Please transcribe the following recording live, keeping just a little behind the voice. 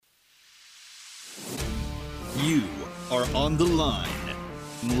You are on the line,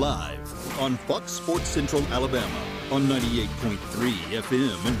 live on Fox Sports Central Alabama on 98.3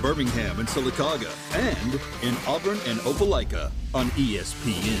 FM in Birmingham and Sylacauga, and in Auburn and Opelika on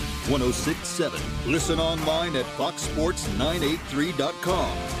ESPN 106.7. Listen online at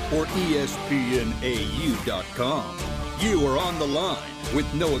foxsports983.com or espnau.com. You are on the line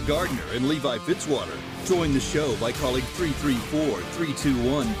with Noah Gardner and Levi Fitzwater. Join the show by calling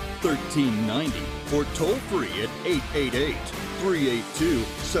 334-321-1390 or toll free at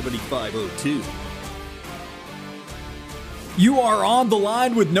 888-382-7502. You are on the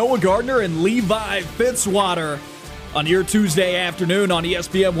line with Noah Gardner and Levi Fitzwater on your Tuesday afternoon on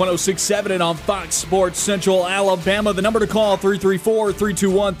ESPN 106.7 and on Fox Sports Central Alabama. The number to call,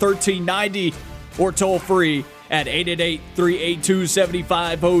 334-321-1390 or toll free at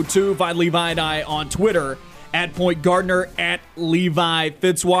 888-382-7502. Find Levi and I on Twitter at Point Gardner, at Levi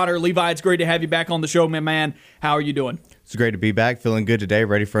Fitzwater. Levi, it's great to have you back on the show, my man. How are you doing? It's great to be back. Feeling good today.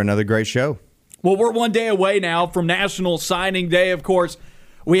 Ready for another great show. Well, we're one day away now from National Signing Day. Of course,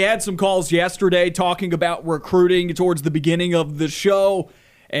 we had some calls yesterday talking about recruiting towards the beginning of the show.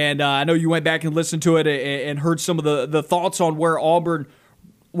 And I know you went back and listened to it and heard some of the thoughts on where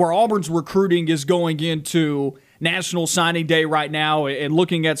Auburn's recruiting is going into National Signing Day right now, and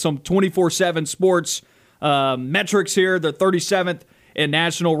looking at some 24/7 sports metrics here. They're 37th in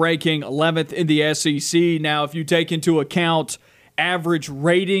national ranking, 11th in the SEC. Now, if you take into account average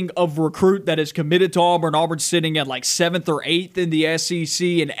rating of recruit that is committed to Auburn, Auburn's sitting at like 7th or 8th in the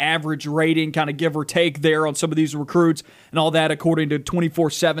SEC, and average rating, kind of give or take there on some of these recruits, and all that according to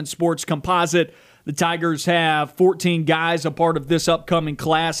 24/7 Sports Composite. The Tigers have 14 guys a part of this upcoming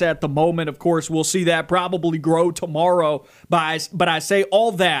class at the moment. Of course, we'll see that probably grow tomorrow. But I say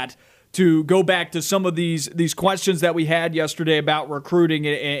all that to go back to some of these questions that we had yesterday about recruiting,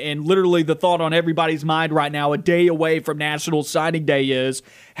 and literally the thought on everybody's mind right now, a day away from National Signing Day, is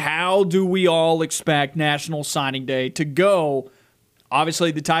how do we all expect National Signing Day to go? Obviously,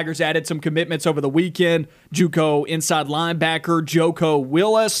 the Tigers added some commitments over the weekend. JUCO inside linebacker Joko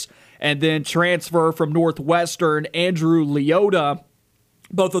Willis, and then transfer from Northwestern Andrew Leota.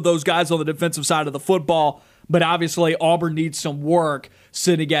 Both of those guys on the defensive side of the football. But obviously, Auburn needs some work,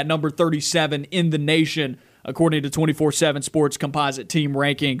 sitting at number 37 in the nation, according to 24/7 Sports Composite Team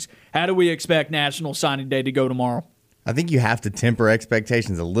Rankings. How do we expect National Signing Day to go tomorrow? I think you have to temper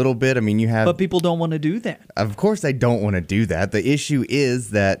expectations a little bit. I mean, But people don't want to do that. Of course they don't want to do that. The issue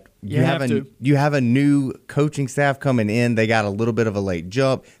is that you have a new coaching staff coming in. They got a little bit of a late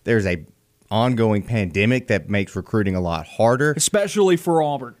jump. There's a ongoing pandemic that makes recruiting a lot harder. Especially for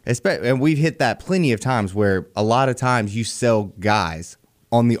Auburn. And we've hit that plenty of times, where a lot of times you sell guys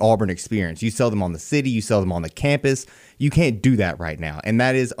on the Auburn experience. You sell them on the city. You sell them on the campus. You can't do that right now. And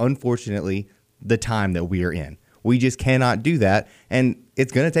that is, unfortunately, the time that we are in. We just cannot do that, and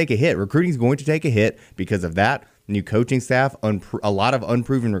it's going to take a hit. Recruiting is going to take a hit because of that. New coaching staff, a lot of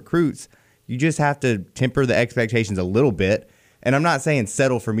unproven recruits. You just have to temper the expectations a little bit. And I'm not saying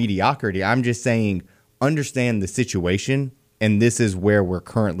settle for mediocrity. I'm just saying understand the situation, and this is where we're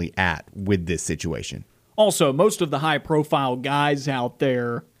currently at with this situation. Also, most of the high-profile guys out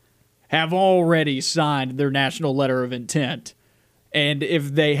there have already signed their national letter of intent. And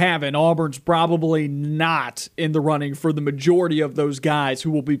if they haven't, Auburn's probably not in the running for the majority of those guys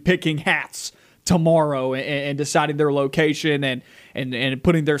who will be picking hats tomorrow and deciding their location and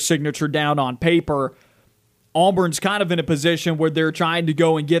putting their signature down on paper. Auburn's kind of in a position where they're trying to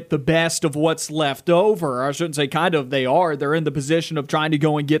go and get the best of what's left over. I shouldn't say kind of, they are. They're in the position of trying to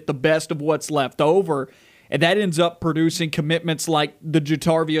go and get the best of what's left over. And that ends up producing commitments like the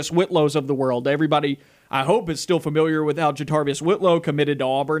Jatarvius Whitlows of the world. Everybody, I hope, is still familiar with how Jatarvius Whitlow committed to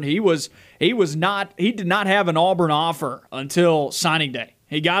Auburn. He did not have an Auburn offer until signing day.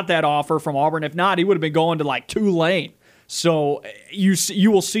 He got that offer from Auburn. If not, he would have been going to like Tulane. So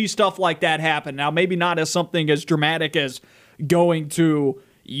you will see stuff like that happen. Now, maybe not as something as dramatic as going to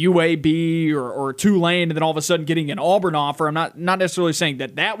UAB or Tulane and then all of a sudden getting an Auburn offer. I'm not necessarily saying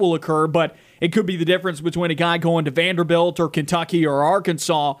that will occur, but it could be the difference between a guy going to Vanderbilt or Kentucky or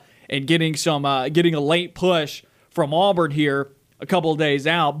Arkansas and getting a late push from Auburn here a couple of days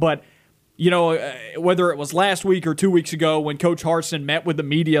out. But, whether it was last week or 2 weeks ago when Coach Harsin met with the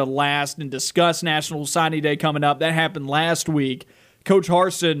media last and discussed National Signing Day coming up, that happened last week. Coach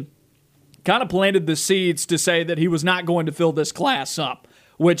Harsin kind of planted the seeds to say that he was not going to fill this class up,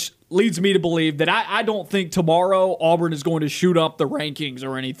 which leads me to believe that I don't think tomorrow Auburn is going to shoot up the rankings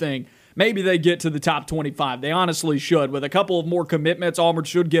or anything. Maybe they get to the top 25. They honestly should. With a couple of more commitments, Auburn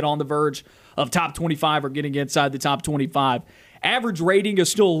should get on the verge of top 25 or getting inside the top 25. Average rating is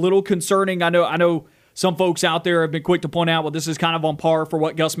still a little concerning. I know some folks out there have been quick to point out, well, this is kind of on par for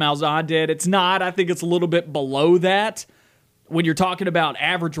what Gus Malzahn did. It's not. I think it's a little bit below that. When you're talking about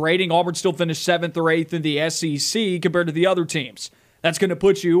average rating, Auburn still finished 7th or 8th in the SEC compared to the other teams. That's going to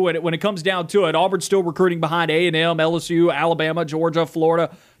put you, when it comes down to it, Auburn's still recruiting behind A&M, LSU, Alabama, Georgia,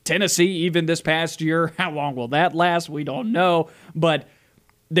 Florida, Tennessee, even this past year. How long will that last? We don't know. But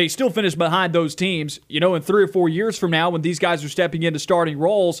they still finish behind those teams. In 3 or 4 years from now, when these guys are stepping into starting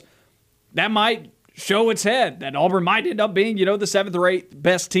roles, that might show its head. That Auburn might end up being, the 7th or 8th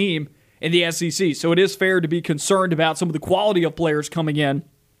best team in the SEC. So it is fair to be concerned about some of the quality of players coming in.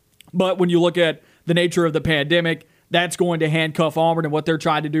 But when you look at the nature of the pandemic, that's going to handcuff Auburn and what they're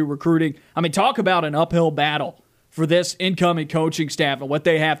trying to do recruiting. I mean, talk about an uphill battle for this incoming coaching staff and what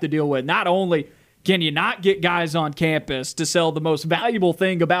they have to deal with. Not only can you not get guys on campus to sell the most valuable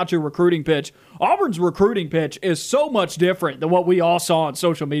thing about your recruiting pitch, Auburn's recruiting pitch is so much different than what we all saw on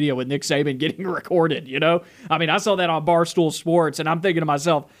social media with Nick Saban getting recorded, I mean, I saw that on Barstool Sports, and I'm thinking to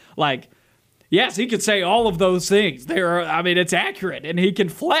myself, yes, he could say all of those things. It's accurate, and he can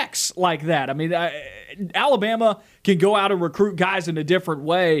flex like that. I mean, Alabama can go out and recruit guys in a different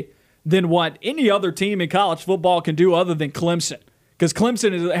way than what any other team in college football can do other than Clemson. Because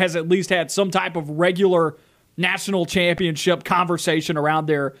Clemson has at least had some type of regular national championship conversation around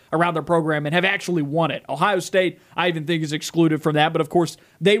their program and have actually won it. Ohio State, I even think, is excluded from that. But, of course,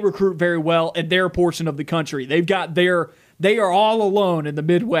 they recruit very well in their portion of the country. They are all alone in the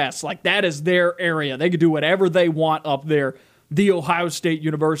Midwest. That is their area. They can do whatever they want up there. The Ohio State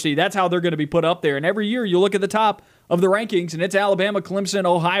University, that's how they're going to be put up there. And every year you look at the top of the rankings, and it's Alabama, Clemson,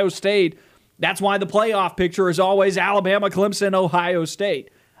 Ohio State. That's why the playoff picture is always Alabama, Clemson, Ohio State.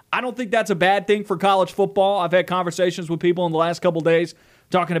 I don't think that's a bad thing for college football. I've had conversations with people in the last couple of days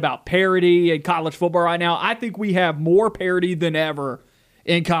talking about parity in college football right now. I think we have more parity than ever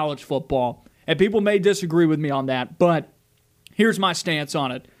in college football. And people may disagree with me on that, but here's my stance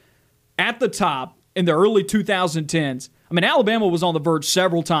on it. At the top, in the early 2010s, Alabama was on the verge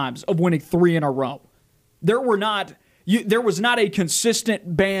several times of winning 3 in a row. There was not a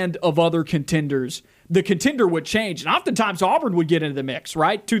consistent band of other contenders. The contender would change, and oftentimes Auburn would get into the mix,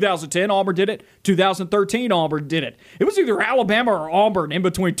 right? 2010, Auburn did it. 2013, Auburn did it. It was either Alabama or Auburn in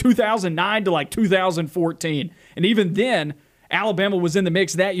between 2009 to 2014. And even then, Alabama was in the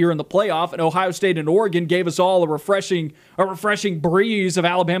mix that year in the playoff, and Ohio State and Oregon gave us all a refreshing breeze of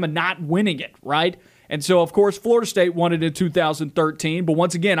Alabama not winning it, right? And so, of course, Florida State won it in 2013. But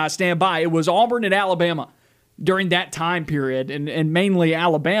once again, I stand by. It was Auburn and Alabama during that time period, and mainly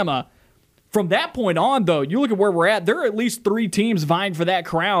Alabama. From that point on, though, you look at where we're at, there are at least 3 teams vying for that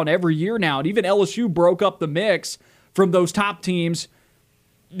crown every year now. And even LSU broke up the mix from those top teams.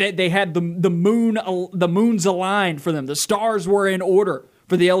 They had the moons aligned for them. The stars were in order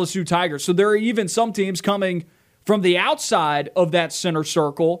for the LSU Tigers. So there are even some teams coming from the outside of that center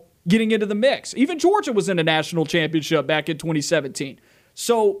circle getting into the mix. Even Georgia was in a national championship back in 2017.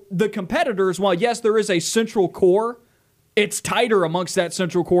 So the competitors, while yes, there is a central core, it's tighter amongst that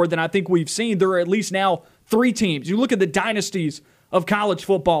central core than I think we've seen. There are at least now 3 teams. You look at the dynasties of college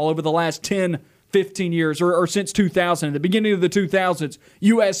football over the last 10, 15 years, or since 2000. In the beginning of the 2000s,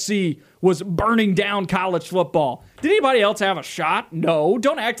 USC was burning down college football. Did anybody else have a shot? No.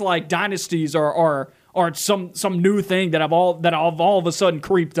 Don't act like dynasties are some new thing that have all of a sudden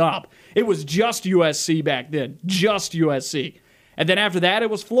creeped up. It was just USC back then, just USC. And then after that, it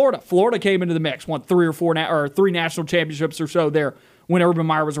was Florida. Florida came into the mix, won 3 or 3 national championships or so there when Urban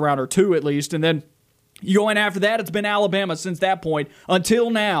Meyer was around, or 2 at least. And then you go in after that, it's been Alabama since that point until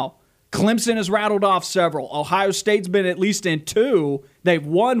now. Clemson has rattled off several. Ohio State's been at least in 2. They've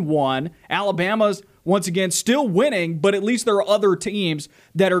won 1. Alabama's, once again, still winning, but at least there are other teams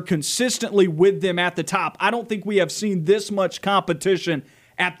that are consistently with them at the top. I don't think we have seen this much competition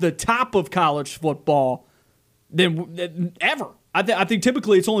at the top of college football than ever. I think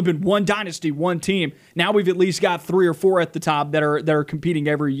typically it's only been one dynasty, one team. Now we've at least got 3 or 4 at the top that are competing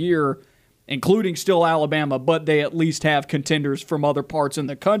every year, including still Alabama, but they at least have contenders from other parts in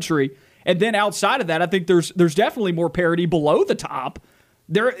the country. And then outside of that, I think there's definitely more parity below the top.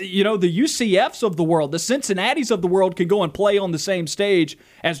 There, the UCFs of the world, the Cincinnatis of the world can go and play on the same stage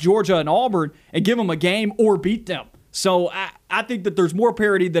as Georgia and Auburn and give them a game or beat them. So I think that there's more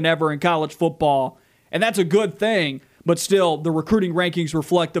parity than ever in college football, and that's a good thing. But still, the recruiting rankings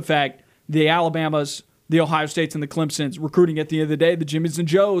reflect the fact the Alabamas, the Ohio States, and the Clemsons recruiting at the end of the day, the Jimmies and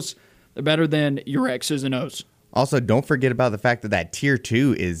Joes, they're better than your X's and O's. Also, don't forget about the fact that Tier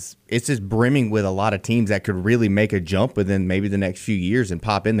 2 it's just brimming with a lot of teams that could really make a jump within maybe the next few years and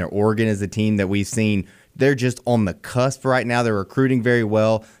pop in there. Oregon is a team that we've seen They're just on the cusp right now. They're recruiting very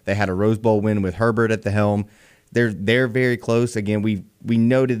well. They had a Rose Bowl win with Herbert at the helm. They're very close. Again, we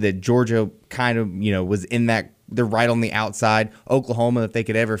noted that Georgia kind of, was in that. They're right on the outside. Oklahoma, if they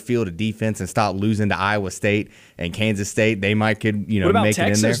could ever field a defense and stop losing to Iowa State and Kansas State, they might could, what about make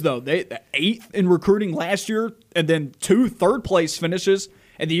Texas, it in there. Though? They 8th in recruiting last year, and then 2 third-place finishes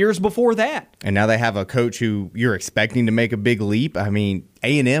in the years before that. And now they have a coach who you're expecting to make a big leap. I mean,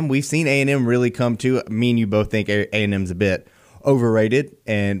 A&M, we've seen A&M really come to. Me and you both think A&M's a bit overrated,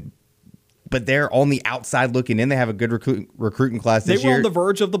 but they're on the outside looking in. They have a good recruiting class this year. They were on the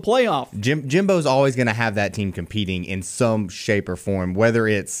verge of the playoff. Jimbo's always going to have that team competing in some shape or form, whether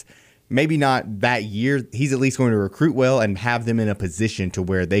it's maybe not that year. He's at least going to recruit well and have them in a position to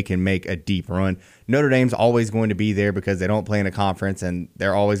where they can make a deep run. Notre Dame's always going to be there because they don't play in a conference, and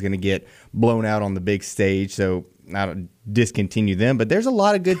they're always going to get blown out on the big stage, so I don't discontinue them. But there's a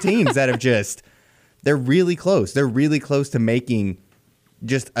lot of good teams that have they're really close. They're really close to making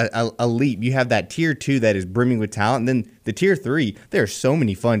just a leap. You have that tier 2 that is brimming with talent, and then the tier 3, there are so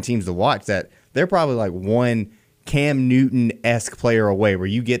many fun teams to watch that they're probably like one Cam Newton-esque player away, where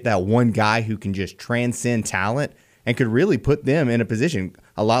you get that one guy who can just transcend talent and could really put them in a position,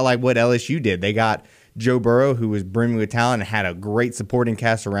 a lot like what LSU did. They got Joe Burrow, who was brimming with talent and had a great supporting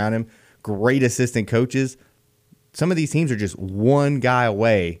cast around him, great assistant coaches. Some of these teams are just one guy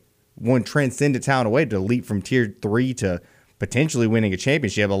away, one transcendent talent away to leap from tier 3 to potentially winning a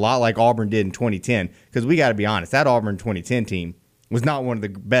championship, a lot like Auburn did in 2010. Because we got to be honest, that Auburn 2010 team was not one of the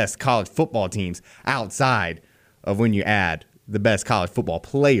best college football teams outside of when you add the best college football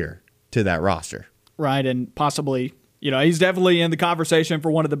player to that roster. Right, and possibly, he's definitely in the conversation for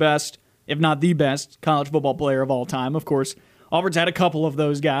one of the best, if not the best, college football player of all time. Of course, Auburn's had a couple of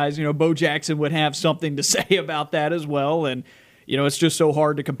those guys. Bo Jackson would have something to say about that as well. And, it's just so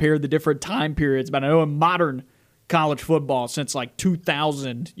hard to compare the different time periods. But I know in modern college football since like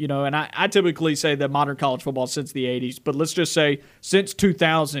 2000, and I typically say that modern college football since the 80s, but let's just say since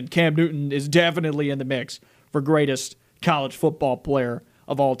 2000, Cam Newton is definitely in the mix for greatest college football player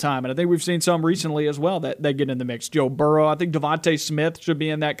of all time. And I think we've seen some recently as well that get in the mix. Joe Burrow, I think Devontae Smith should be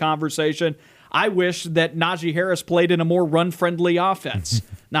in that conversation. I wish that Najee Harris played in a more run-friendly offense.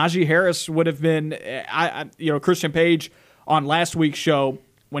 Najee Harris would have been, Christian Page on last week's show,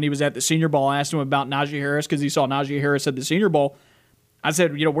 when he was at the Senior Bowl, I asked him about Najee Harris because he saw Najee Harris at the Senior Bowl. I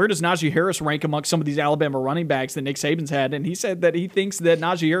said, where does Najee Harris rank amongst some of these Alabama running backs that Nick Saban's had? And he said that he thinks that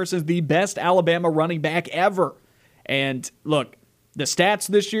Najee Harris is the best Alabama running back ever. And look, the stats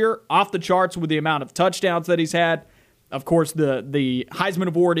this year, off the charts with the amount of touchdowns that he's had. Of course, the Heisman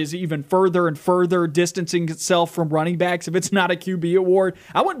Award is even further and further distancing itself from running backs if it's not a QB award.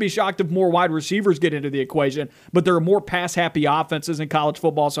 I wouldn't be shocked if more wide receivers get into the equation, but there are more pass-happy offenses in college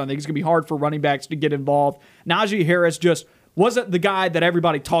football, so I think it's going to be hard for running backs to get involved. Najee Harris just wasn't the guy that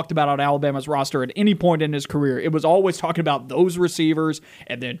everybody talked about on Alabama's roster at any point in his career. It was always talking about those receivers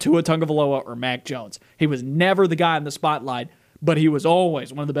and then Tua Tagovailoa or Mac Jones. He was never the guy in the spotlight, but he was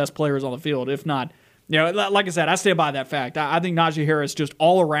always one of the best players on the field, if not. Like I said, I stand by that fact. I think Najee Harris just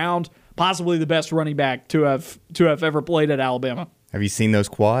all around, possibly the best running back to have ever played at Alabama. Have you seen those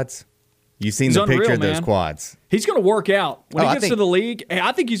quads? You've seen the picture of those quads. He's going to work out. When he gets to the league,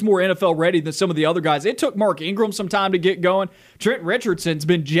 I think he's more NFL ready than some of the other guys. It took Mark Ingram some time to get going. Trent Richardson's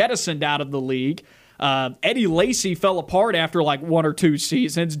been jettisoned out of the league. Eddie Lacy fell apart after like 1 or 2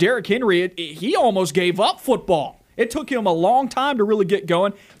 seasons. Derrick Henry, he almost gave up football. It took him a long time to really get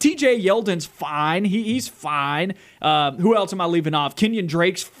going. TJ Yeldon's fine. He's fine. Who else am I leaving off? Kenyon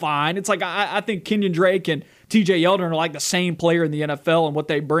Drake's fine. It's like I think Kenyon Drake and TJ Yeldon are like the same player in the NFL and what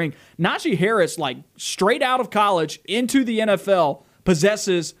they bring. Najee Harris, like straight out of college into the NFL,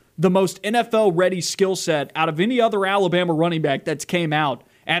 possesses the most NFL-ready skill set out of any other Alabama running back that's came out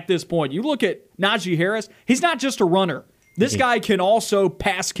at this point. You look at Najee Harris, he's not just a runner. This guy can also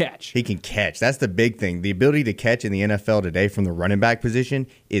pass catch. He can catch. That's the big thing. The ability to catch in the NFL today from the running back position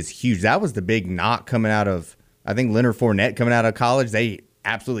is huge. That was the big knock coming out of, I think, Leonard Fournette coming out of college. They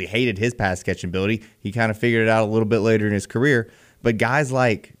absolutely hated his pass catching ability. He kind of figured it out a little bit later in his career. But guys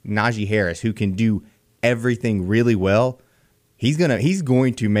like Najee Harris, who can do everything really well, he's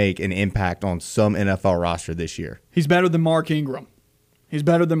going to make an impact on some NFL roster this year. He's better than Mark Ingram. He's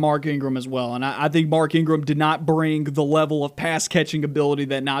better than Mark Ingram as well. And I think Mark Ingram did not bring the level of pass-catching ability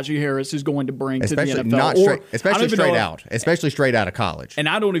that Najee Harris is going to bring to the NFL. Especially straight out of college. And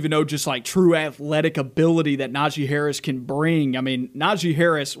I don't even know just like true athletic ability that Najee Harris can bring. I mean, Najee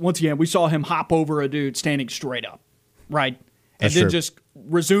Harris, once again, we saw him hop over a dude standing straight up, right? And then just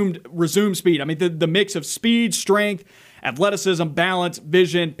resume speed. I mean, the mix of speed, strength, athleticism, balance,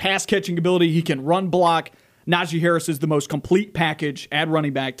 vision, pass catching ability. He can run block. Najee Harris is the most complete package at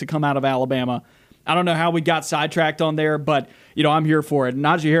running back to come out of Alabama. I don't know how we got sidetracked on there, but, I'm here for it.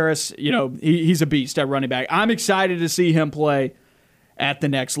 Najee Harris, he's a beast at running back. I'm excited to see him play at the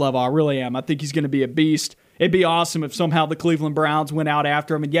next level. I really am. I think he's going to be a beast. It'd be awesome if somehow the Cleveland Browns went out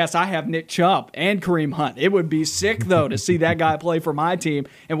after him. And yes, I have Nick Chubb and Kareem Hunt. It would be sick, though, to see that guy play for my team,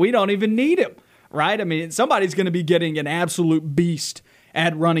 and we don't even need him, right? I mean, somebody's going to be getting an absolute beast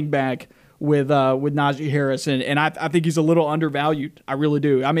at running back with Najee Harris, and I think he's a little undervalued. I really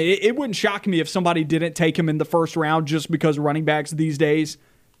do. I mean, it wouldn't shock me if somebody didn't take him in the first round just because running backs these days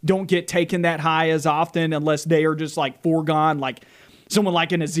don't get taken that high as often unless they are just like foregone, like someone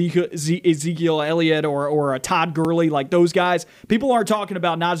like an Ezekiel Elliott or a Todd Gurley, like those guys. People aren't talking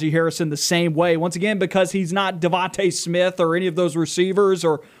about Najee Harris in the same way, once again, because he's not Devontae Smith or any of those receivers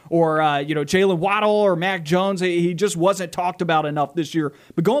or Jalen Waddle or Mac Jones. He just wasn't talked about enough this year.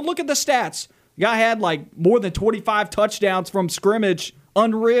 But go and look at the stats. The guy had like more than 25 touchdowns from scrimmage.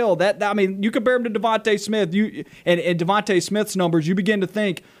 Unreal. You compare him to Devontae Smith, and Devontae Smith's numbers, you begin to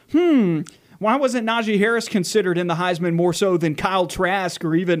think, why wasn't Najee Harris considered in the Heisman more so than Kyle Trask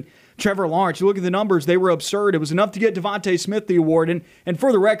or even Trevor Lawrence? You look at the numbers, they were absurd. It was enough to get Devontae Smith the award. And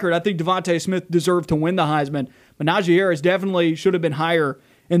for the record, I think Devontae Smith deserved to win the Heisman. But Najee Harris definitely should have been higher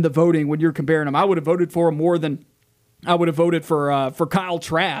in the voting when you're comparing him. I would have voted for him more than I would have voted for Kyle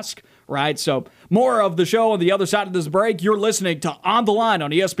Trask, right? So more of the show on the other side of this break. You're listening to On the Line on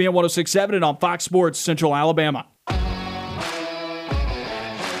ESPN 106.7 and on Fox Sports Central Alabama.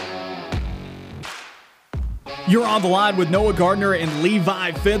 You're on the line with Noah Gardner and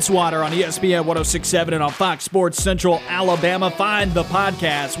Levi Fitzwater on ESPN 106.7 and on Fox Sports Central Alabama. Find the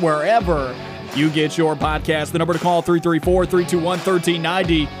podcast wherever you get your podcast. The number to call,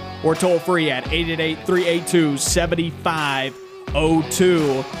 334-321-1390, or toll free at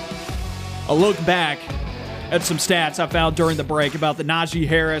 888-382-7502. A look back at some stats I found during the break about the Najee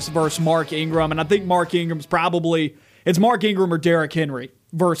Harris versus Mark Ingram, and I think Mark Ingram's it's Mark Ingram or Derrick Henry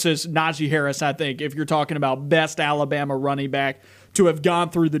versus Najee Harris, I think, if you're talking about best Alabama running back to have gone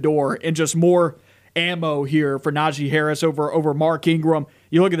through the door, and just more ammo here for Najee Harris over Mark Ingram.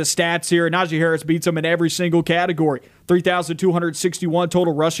 You look at the stats here, Najee Harris beats him in every single category. 3,261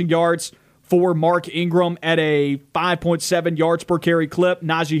 total rushing yards for Mark Ingram at a 5.7 yards per carry clip.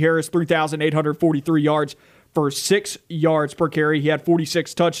 Najee Harris, 3,843 yards for 6 yards per carry. He had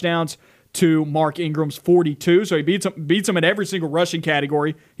 46 touchdowns to Mark Ingram's 42. So he beats him in every single rushing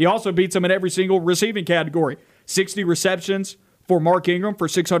category. He also beats him in every single receiving category. 60 receptions for Mark Ingram for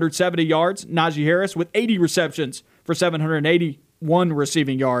 670 yards. Najee Harris with 80 receptions for 781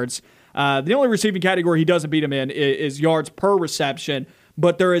 receiving yards. The only receiving category he doesn't beat him in is yards per reception,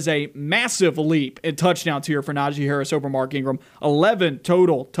 but there is a massive leap in touchdowns here for Najee Harris over Mark Ingram. 11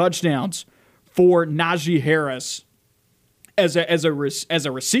 total touchdowns for Najee Harris as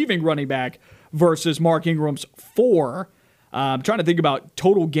a receiving running back versus Mark Ingram's 4. I'm trying to think about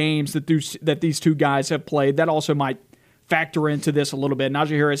total games that these two guys have played. That also might factor into this a little bit. Najee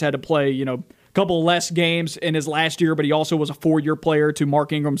Harris had to play, a couple less games in his last year, but he also was a 4-year player to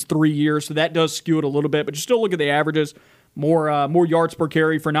Mark Ingram's 3 years, so that does skew it a little bit. But you still look at the averages. More yards per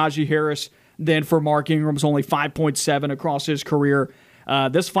carry for Najee Harris than for Mark Ingram's, only 5.7 across his career.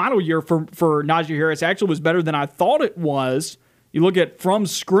 This final year for Najee Harris actually was better than I thought it was. You look at from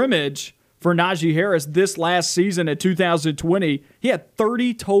scrimmage for Najee Harris this last season at 2020, he had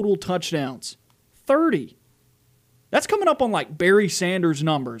 30 total touchdowns. 30. That's coming up on like Barry Sanders'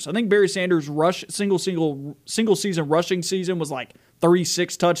 numbers. I think Barry Sanders' single season rushing season was like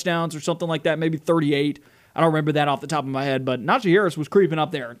 36 touchdowns or something like that, maybe 38. I don't remember that off the top of my head, but Najee Harris was creeping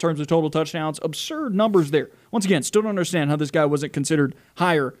up there in terms of total touchdowns. Absurd numbers there. Once again, still don't understand how this guy wasn't considered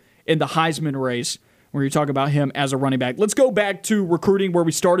higher in the Heisman race when you talk about him as a running back. Let's go back to recruiting where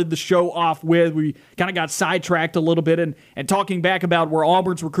we started the show off with. We kind of got sidetracked a little bit and talking back about where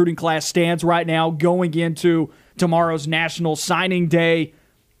Auburn's recruiting class stands right now going into tomorrow's National Signing Day.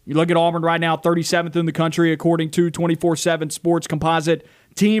 You look at Auburn right now, 37th in the country according to 24/7 Sports Composite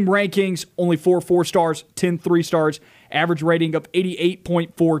team rankings. Only 4 4-stars, 10 3-stars, average rating of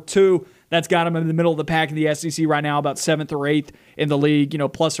 88.42. That's got them in the middle of the pack in the SEC right now, about 7th or 8th in the league,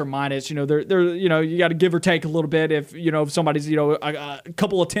 plus or minus. They're you got to give or take a little bit if somebody's, a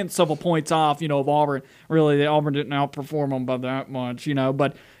couple of tenths of a points off, of Auburn. Really, Auburn didn't outperform them by that much,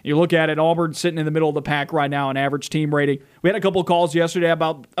 But you look at it, Auburn sitting in the middle of the pack right now in average team rating. We had a couple of calls yesterday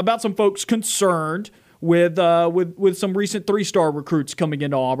about some folks concerned with some recent 3-star recruits coming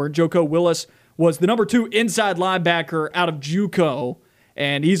into Auburn. Joko Willis was the number 2 inside linebacker out of JUCO,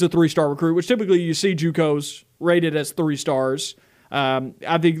 and he's a 3-star recruit, which typically you see JUCOs rated as 3 stars.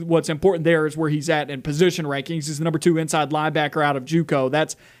 I think what's important there is where he's at in position rankings. He's the number 2 inside linebacker out of JUCO.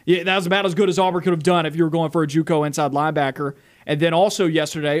 That was about as good as Auburn could have done if you were going for a JUCO inside linebacker. And then also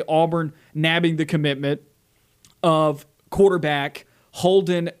yesterday, Auburn nabbing the commitment of quarterback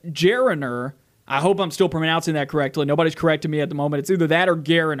Holden Geriner. I hope I'm still pronouncing that correctly. Nobody's correcting me at the moment. It's either that or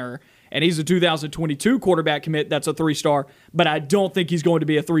Gariner. And he's a 2022 quarterback commit that's a 3-star. But I don't think he's going to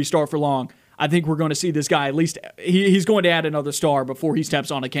be a 3-star for long. I think we're going to see this guy at least he's going to add another star before he steps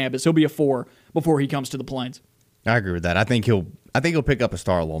on a campus. He'll be a 4 before he comes to the Plains. I agree with that. I think he'll pick up a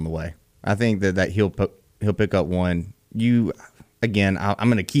star along the way. I think that he'll pick up one. I'm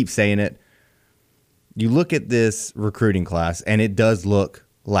going to keep saying it. You look at this recruiting class and it does look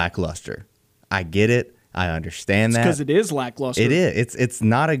lackluster. I get it. I understand that. Because it is lackluster. It is. It's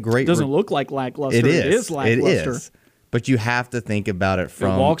not a great. It doesn't look like lackluster. It is lackluster. It is. But you have to think about it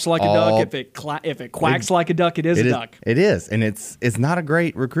from. It walks like a duck. If it quacks like a duck, it is a duck. It is, and it's not a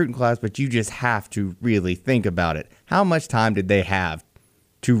great recruiting class. But you just have to really think about it. How much time did they have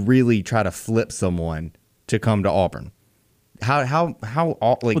to really try to flip someone to come to Auburn? How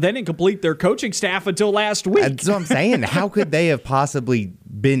well, they didn't complete their coaching staff until last week. That's what I'm saying. How could they have possibly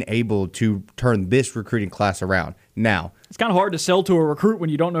been able to turn this recruiting class around? Now, it's kind of hard to sell to a recruit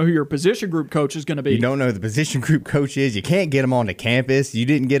when you don't know who your position group coach is going to be. You don't know who the position group coach is. You can't get them onto campus. You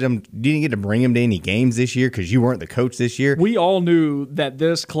didn't get to bring them to any games this year because you weren't the coach this year. We all knew that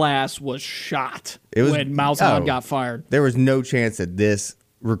this class was shot when Malzahn got fired. There was no chance that this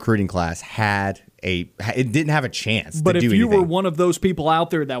recruiting class it didn't have a chance but to do if you anything. were one of those people out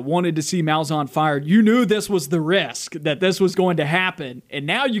there that wanted to see Malzahn fired, you knew this was the risk, that this was going to happen. And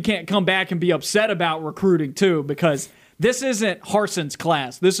now you can't come back and be upset about recruiting too, because this isn't Harson's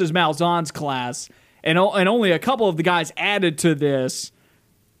class. This is Malzahn's class. And only a couple of the guys added to this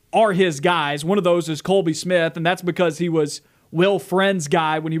are his guys. One of those is Colby Smith, and that's because he was Will Friend's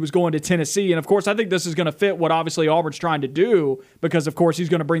guy when he was going to Tennessee. And, of course, I think this is going to fit what obviously Auburn's trying to do because, of course, he's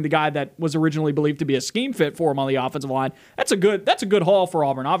going to bring the guy that was originally believed to be a scheme fit for him on the offensive line. That's a good haul for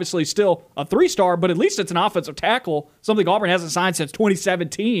Auburn. Obviously still a 3-star, but at least it's an offensive tackle, something Auburn hasn't signed since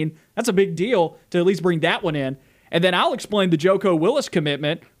 2017. That's a big deal to at least bring that one in. And then I'll explain the Joko Willis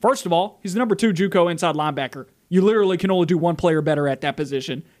commitment. First of all, he's the number 2 JUCO inside linebacker. You literally can only do one player better at that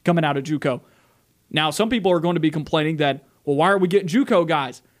position coming out of JUCO. Now, some people are going to be complaining that, well, why are we getting JUCO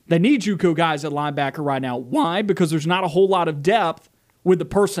guys? They need JUCO guys at linebacker right now. Why? Because there's not a whole lot of depth with the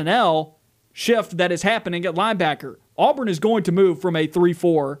personnel shift that is happening at linebacker. Auburn is going to move from a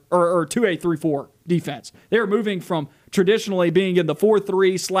 3-4 or to a 3-4 defense. They're moving from traditionally being in the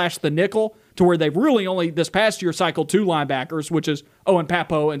 4-3 / the nickel to where they've really only this past year cycled 2 linebackers, which is Owen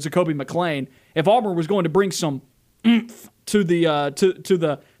Papo and Zacoby McClain. If Auburn was going to bring some oomph to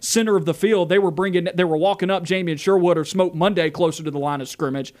the center of the field, they were walking up Jamie and Sherwood or Smoke Monday closer to the line of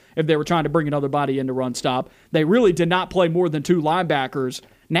scrimmage if they were trying to bring another body in to run stop. They really did not play more than 2 linebackers.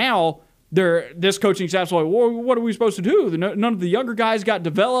 Now this coaching staff's like, well, what are we supposed to do? None of the younger guys got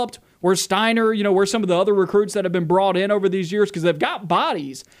developed. Where's Steiner? Where's some of the other recruits that have been brought in over these years? Because they've got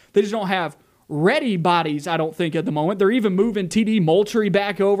bodies. They just don't have ready bodies, I don't think, at the moment. They're even moving T.D. Moultrie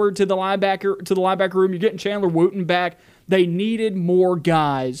back over to the linebacker room. You're getting Chandler Wooten back. They needed more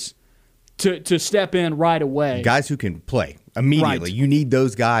guys to step in right away. Guys who can play immediately. Right. You need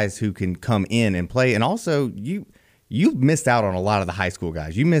those guys who can come in and play. And also, you missed out on a lot of the high school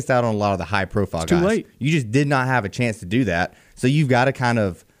guys. You missed out on a lot of the high-profile guys. Too late. You just did not have a chance to do that. So you've got to kind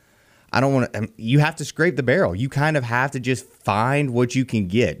of you have to scrape the barrel. You kind of have to just find what you can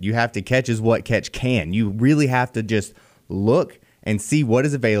get. You have to catch as what catch can. You really have to just look and see what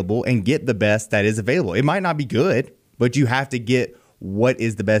is available and get the best that is available. It might not be good, but you have to get what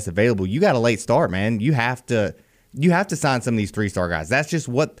is the best available. You got a late start, man. You have to sign some of these 3-star guys. That's just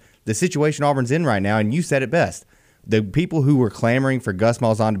what the situation Auburn's in right now, and you said it best. The people who were clamoring for Gus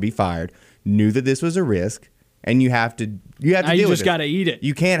Malzahn to be fired knew that this was a risk. And you have to deal with it. You just got to eat it.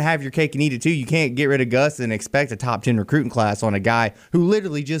 You can't have your cake and eat it too. You can't get rid of Gus and expect a top 10 recruiting class on a guy who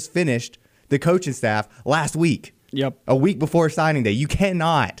literally just finished the coaching staff last week. Yep. A week before signing day. You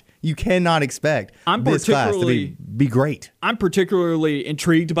cannot expect this class to be great. I'm particularly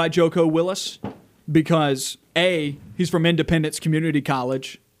intrigued by Joko Willis because, A, he's from Independence Community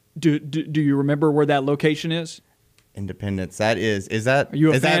College. Do you remember where that location is? Independence. Is that? Are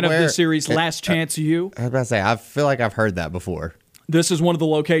you a fan of the series Last Chance U? I was about to say, I feel like I've heard that before. This is one of the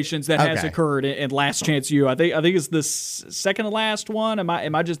locations that has occurred in Last Chance U. I think it's the second to last one.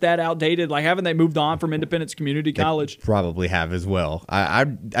 Am I just that outdated? Like, haven't they moved on from Independence Community College? They probably have as well. I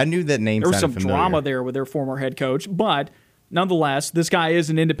knew that name. There was some familiar. drama there with their former head coach, but nonetheless, this guy is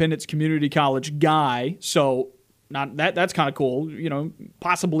an Independence Community College guy, so not that's kind of cool.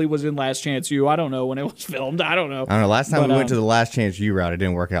 Possibly was in Last Chance U. I don't know when it was filmed. I don't know. Last time we went to the Last Chance U route, it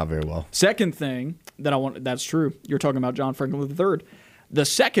didn't work out very well. Second thing that that's true. You're talking about John Franklin III. The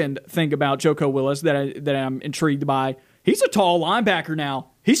second thing about Joko Willis that I'm intrigued by, he's a tall linebacker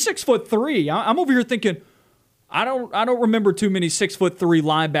now. He's 6'3". I'm over here thinking, I don't remember too many 6'3"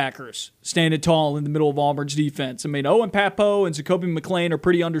 linebackers standing tall in the middle of Auburn's defense. I mean, Owen Papo and Zacoby McClain are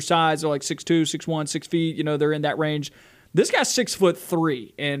pretty undersized. They're like 6'2", 6'1", 6 feet. They're in that range. This guy's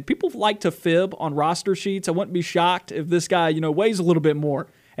 6'3", and people like to fib on roster sheets. I wouldn't be shocked if this guy, weighs a little bit more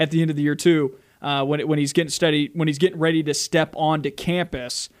at the end of the year too. When he's getting ready to step onto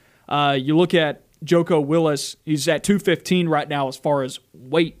campus. You look at Joko Willis, he's at 215 right now as far as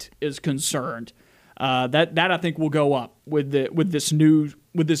weight is concerned. That I think will go up with this new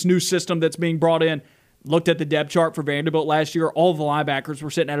system that's being brought in. Looked at the depth chart for Vanderbilt last year. All the linebackers were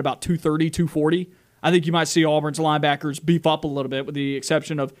sitting at about 230, 240. I think you might see Auburn's linebackers beef up a little bit, with the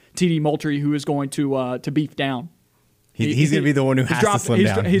exception of T.D. Moultrie, who is going to beef down. He's going to be the one who has to slim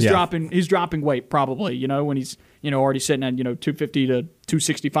down. He's dropping weight probably, when he's already sitting at 250 to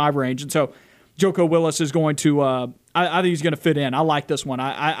 265 range, and so Joko Willis is going to. I think he's going to fit in. I like this one.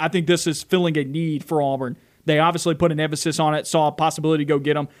 I think this is filling a need for Auburn. They obviously put an emphasis on it, saw a possibility to go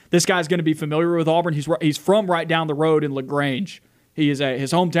get him. This guy's going to be familiar with Auburn. He's from right down the road in LaGrange. His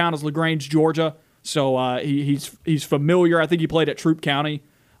hometown is LaGrange, Georgia, so he's familiar. I think he played at Troup County.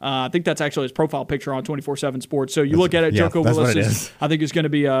 I think that's actually his profile picture on 24/7 Sports. So you look at it, Joko Willis I think is going to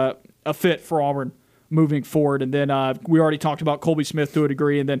be a fit for Auburn moving forward. And then we already talked about Colby Smith to a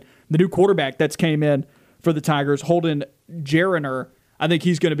degree, and then the new quarterback that's came in for the Tigers, Holden Geriner. I think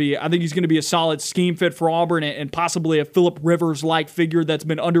he's going to be a solid scheme fit for Auburn, and possibly a Phillip Rivers-like figure that's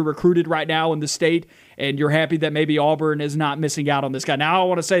been under-recruited right now in the state, and you're happy that maybe Auburn is not missing out on this guy. Now, I don't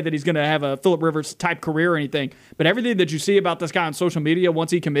want to say that he's going to have a Phillip Rivers-type career or anything, but everything that you see about this guy on social media once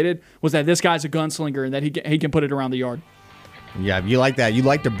he committed was that this guy's a gunslinger and that he can put it around the yard. Yeah, you like that. You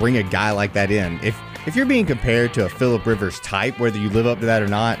like to bring a guy like that in. If you're being compared to a Phillip Rivers type, whether you live up to that or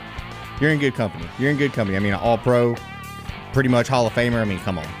not, you're in good company. I mean, an all-pro, pretty much Hall of Famer. I mean,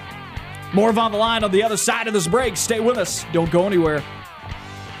 come on. More of On the Line on the other side of this break. Stay with us. Don't go anywhere.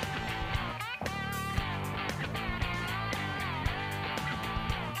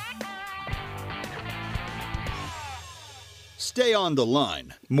 Stay on the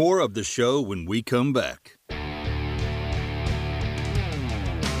line. More of the show when we come back.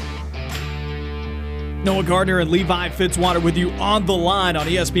 Noah Gardner and Levi Fitzwater with you on the line on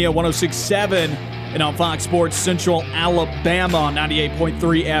ESPN 106.7 and on Fox Sports Central Alabama on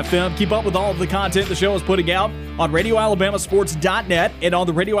 98.3 FM. Keep up with all of the content the show is putting out on RadioAlabamaSports.net and on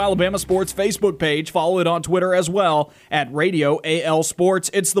the Radio Alabama Sports Facebook page. Follow it on Twitter as well at Radio AL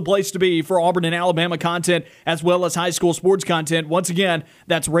Sports. It's the place to be for Auburn and Alabama content as well as high school sports content. Once again,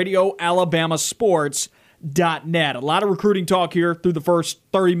 that's RadioAlabamaSports.net. A lot of recruiting talk here through the first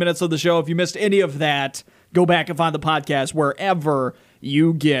 30 minutes of the show. If you missed any of that, go back and find the podcast wherever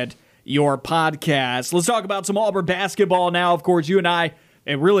you get your podcast. Let's talk about some Auburn basketball now. Of course, you and I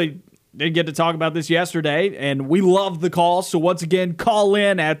really didn't get to talk about this yesterday, and we love the calls. So once again, call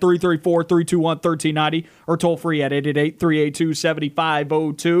in at 334-321-1390 or toll free at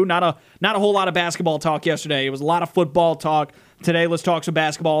 888-382-7502. Not a whole lot of basketball talk yesterday. It was a lot of football talk. Today, let's talk some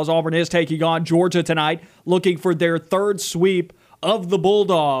basketball as Auburn is taking on Georgia tonight, looking for their third sweep of the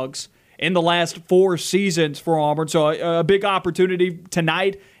Bulldogs in the last 4 seasons for Auburn. So a big opportunity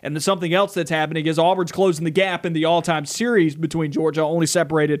tonight. And then something else that's happening is Auburn's closing the gap in the all-time series between Georgia, only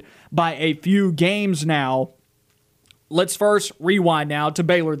separated by a few games now. Let's first rewind now to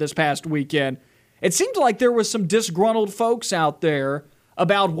Baylor this past weekend. It seemed like there was some disgruntled folks out there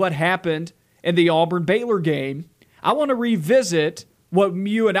about what happened in the Auburn-Baylor game. I want to revisit what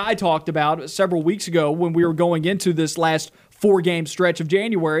you and I talked about several weeks ago when we were going into this last 4-game stretch of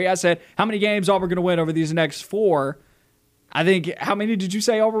January. I said, how many games Auburn going to win over these next 4? I think, how many did you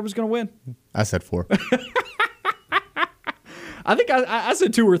say Auburn was going to win? I said 4. I think I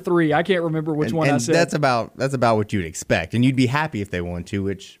said 2 or 3. I can't remember which one I said. That's about what you'd expect. And you'd be happy if they won 2,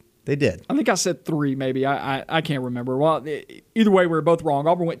 which they did. I think I said 3 maybe. I can't remember. Well, either way, we were both wrong.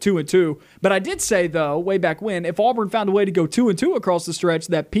 Auburn went 2-2. But I did say, though, way back when, if Auburn found a way to go 2-2 across the stretch,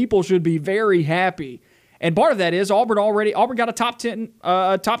 that people should be very happy. And part of that is Auburn got a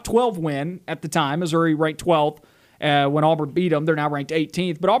top 12 win at the time. Missouri ranked 12th when Auburn beat them. They're now ranked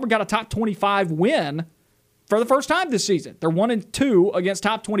 18th. But Auburn got a top 25 win for the first time this season. They're 1-2 against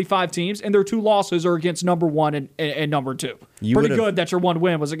top 25 teams, and their 2 losses are against number 1 and number 2. Pretty good that your one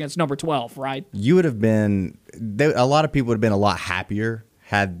win was against number 12, right? You would have been a lot of people would have been a lot happier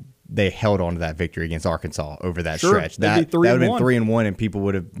had they held on to that victory against Arkansas over that stretch. That would have been 3-1, and people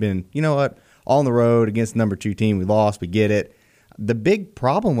would have been, you know what, all on the road against the number 2 team. We lost. We get it. The big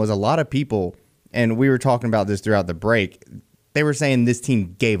problem was a lot of people, and we were talking about this throughout the break, they were saying this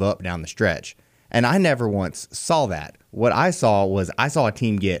team gave up down the stretch. And I never once saw that. What I saw was a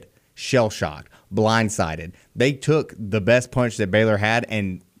team get shell-shocked, blindsided. They took the best punch that Baylor had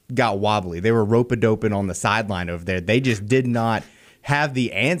and got wobbly. They were rope-a-doping on the sideline over there. They just did not have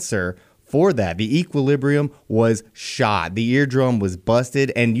the answer for that. The equilibrium was shot. The eardrum was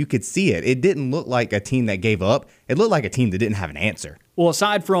busted, and you could see it. It didn't look like a team that gave up. It looked like a team that didn't have an answer. Well,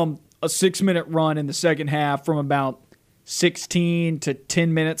 aside from a 6-minute run in the second half from about 16 to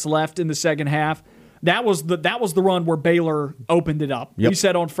 10 minutes left in the second half, that was the run where Baylor opened it up. Yep. We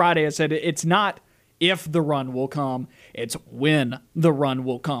said on Friday, I said it's not if the run will come, it's when the run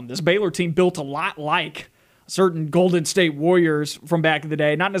will come. This Baylor team built a lot like certain Golden State Warriors from back in the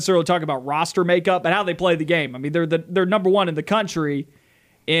day. Not necessarily talking about roster makeup, but how they play the game. I mean, they're number 1 in the country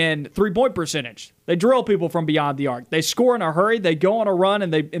in 3-point percentage. They drill people from beyond the arc. They score in a hurry. They go on a run,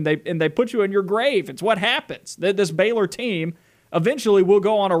 and they put you in your grave. It's what happens. This Baylor team eventually will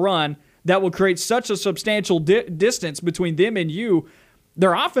go on a run that will create such a substantial distance between them and you.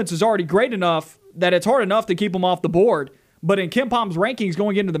 Their offense is already great enough that it's hard enough to keep them off the board. But in Ken Palm's rankings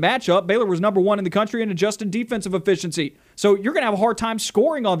going into the matchup, Baylor was number 1 in the country in adjusted defensive efficiency. So you're going to have a hard time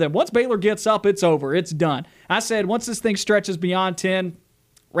scoring on them. Once Baylor gets up, it's over. It's done. I said once this thing stretches beyond 10,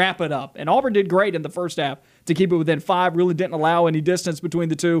 wrap it up. And Auburn did great in the first half to keep it within 5. Really didn't allow any distance between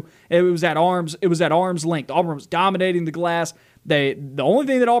the two. It was at arm's length. Auburn was dominating the glass. The only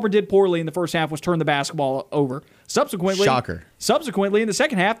thing that Auburn did poorly in the first half was turn the basketball over. Subsequently, in the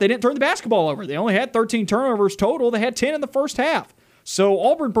second half, they didn't turn the basketball over. They only had 13 turnovers total. They had 10 in the first half. So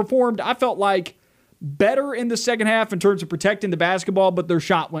Auburn performed, I felt like, better in the second half in terms of protecting the basketball, but their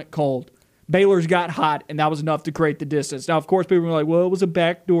shot went cold. Baylor's got hot, and that was enough to create the distance. Now, of course, people were like, well, it was a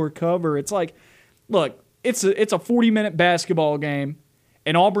backdoor cover. It's like, look, it's a 40-minute basketball game,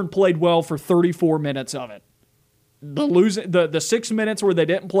 and Auburn played well for 34 minutes of it. The 6 minutes where they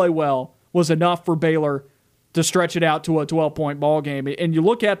didn't play well was enough for Baylor to stretch it out to a 12-point ball game. And you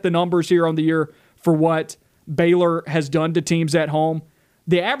look at the numbers here on the year for what Baylor has done to teams at home.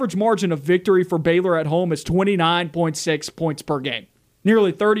 The average margin of victory for Baylor at home is 29.6 points per game.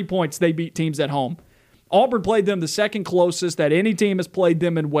 Nearly 30 points they beat teams at home. Auburn played them the second closest that any team has played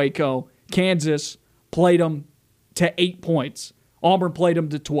them in Waco. Kansas played them to 8 points. Auburn played them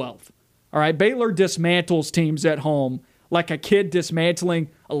to 12. All right, Baylor dismantles teams at home like a kid dismantling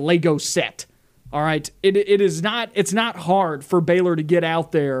a Lego set. All right, it's not hard for Baylor to get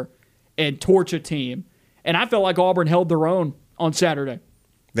out there and torch a team. And I felt like Auburn held their own on Saturday.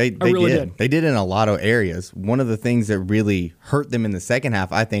 They really did. They did in a lot of areas. One of the things that really hurt them in the second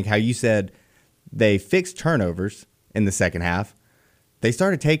half, I think, how you said they fixed turnovers in the second half. They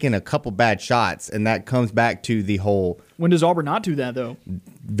started taking a couple bad shots, and that comes back to the whole... When does Auburn not do that, though?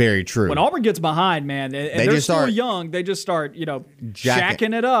 Very true. When Auburn gets behind, man, and they're still young, they just start,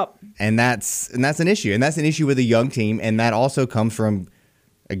 jacking it up. And that's an issue. And that's an issue with a young team, and that also comes from,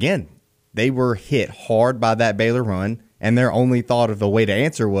 again, they were hit hard by that Baylor run, and their only thought of the way to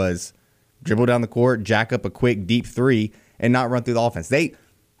answer was dribble down the court, jack up a quick deep three, and not run through the offense.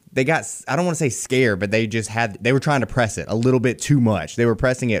 They got, I don't want to say scared, but they were trying to press it a little bit too much. They were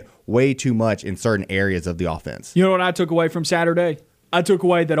pressing it way too much in certain areas of the offense. You know what I took away from Saturday? I took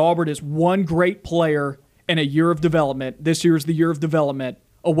away that Auburn is one great player in a year of development. This year is the year of development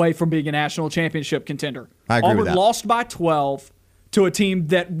away from being a national championship contender. I agree Auburn with that. lost by 12 to a team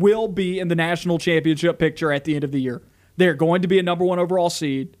that will be in the national championship picture at the end of the year. They're going to be a number 1 overall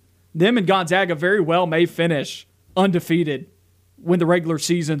seed. Them and Gonzaga very well may finish undefeated when the regular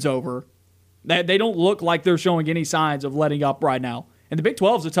season's over. They don't look like they're showing any signs of letting up right now. And the Big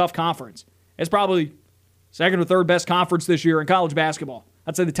 12 is a tough conference. It's probably second or third best conference this year in college basketball.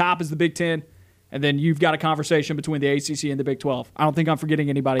 I'd say the top is the Big 10, and then you've got a conversation between the ACC and the Big 12. I don't think I'm forgetting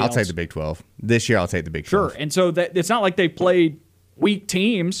anybody else. I'll take the Big 12. This year I'll take the Big 12. Sure, and so it's not like they've played weak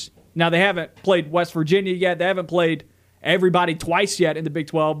teams. Now, they haven't played West Virginia yet. They haven't played everybody twice yet in the Big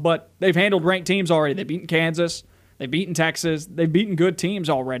 12, but they've handled ranked teams already. They've beaten Kansas. They've beaten Texas. They've beaten good teams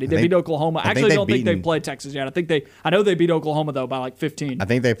already. They beat Oklahoma. Actually, I don't think they've played Texas yet. I know they beat Oklahoma, though, by like 15. I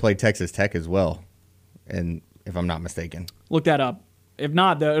think they played Texas Tech as well, and if I'm not mistaken. Look that up. If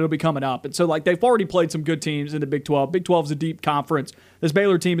not, it'll be coming up. And so, like, they've already played some good teams in the Big 12. Big 12 is a deep conference. This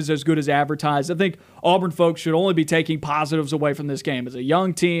Baylor team is as good as advertised. I think Auburn folks should only be taking positives away from this game. It's a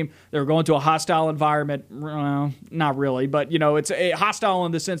young team. They're going to a hostile environment. Well, not really, but, it's a hostile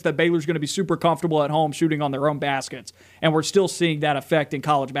in the sense that Baylor's going to be super comfortable at home shooting on their own baskets. And we're still seeing that effect in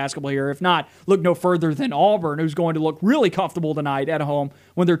college basketball here. If not, look no further than Auburn, who's going to look really comfortable tonight at home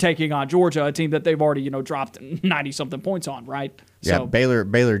when they're taking on Georgia, a team that they've already, dropped 90-something points on, right? Yeah, So,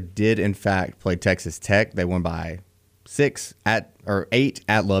 Baylor did, in fact, play Texas Tech. They won by 8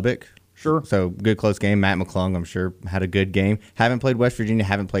 at Lubbock. Sure. So good close game. Matt McClung, I'm sure, had a good game. Haven't played West Virginia,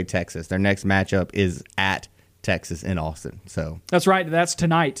 haven't played Texas. Their next matchup is at Texas in Austin. So that's right. That's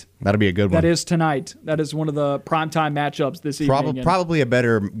tonight. That'll be a good one. That is tonight. That is one of the primetime matchups this evening. Probably a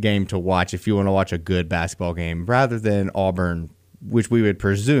better game to watch if you want to watch a good basketball game rather than Auburn, which we would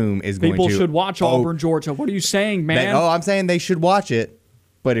presume is going to. People should watch Auburn, Georgia. What are you saying, man? I'm saying they should watch it.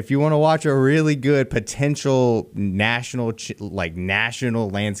 But if you want to watch a really good potential national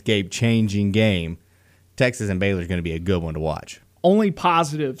landscape changing game, Texas and Baylor is going to be a good one to watch. Only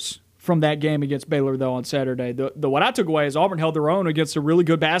positives from that game against Baylor, though, on Saturday. The what I took away is Auburn held their own against a really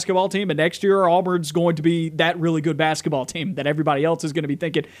good basketball team, and next year Auburn's going to be that really good basketball team that everybody else is going to be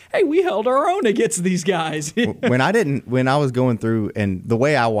thinking, hey, we held our own against these guys. When I was going through, and the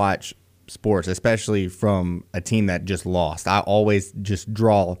way I watch sports, especially from a team that just lost, I always just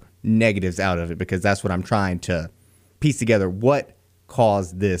draw negatives out of it because that's what I'm trying to piece together. What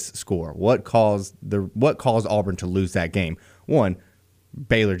caused this score? What caused Auburn to lose that game? One,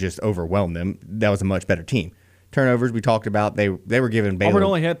 Baylor just overwhelmed them. That was a much better team. Turnovers, we talked about, they were giving Baylor. Auburn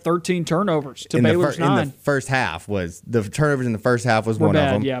only had 13 turnovers to Baylor's 9. In the first half the turnovers in the first half was one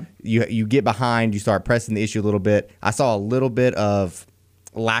bad, of them. yeah. You get behind, you start pressing the issue a little bit. I saw a little bit of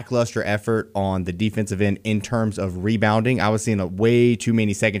lackluster effort on the defensive end in terms of rebounding. I was seeing way too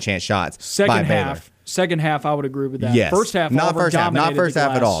many second chance shots by Baylor. Second half, I would agree with that. Yes. First half, not Auburn first half, not dominated first the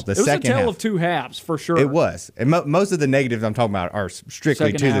half at glass. all. The it was second a tale half of two halves for sure. It was, and most of the negatives I'm talking about are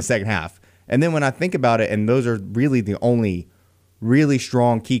strictly to the second half. And then when I think about it, and those are really the only really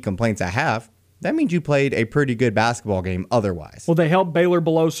strong key complaints I have, that means you played a pretty good basketball game otherwise. Well, they held Baylor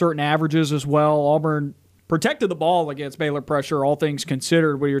below certain averages as well. Auburn protected the ball against Baylor pressure, all things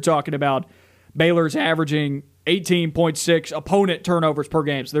considered, when you're talking about Baylor's averaging 18.6 opponent turnovers per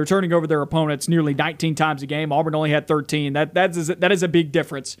game. So they're turning over their opponents nearly 19 times a game. Auburn only had 13. That is a big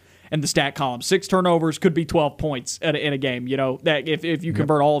difference in the stat column. 6 turnovers could be 12 points in a game, that if you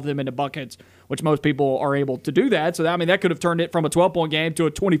convert all of them into buckets, which most people are able to do that. So, that could have turned it from a 12-point game to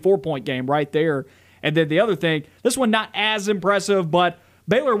a 24-point game right there. And then the other thing, this one not as impressive, but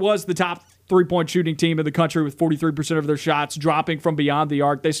Baylor was the top three-point shooting team in the country with 43% of their shots dropping from beyond the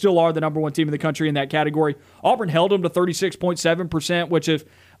arc. They still are the number one team in the country in that category. Auburn held them to 36.7%, which if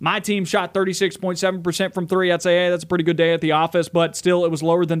my team shot 36.7% from three, I'd say, hey, that's a pretty good day at the office, but still it was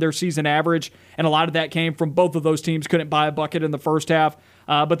lower than their season average, and a lot of that came from both of those teams couldn't buy a bucket in the first half.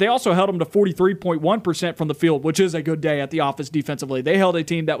 But they also held them to 43.1% from the field, which is a good day at the office defensively. They held a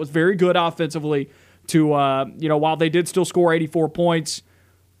team that was very good offensively to, while they did still score 84 points,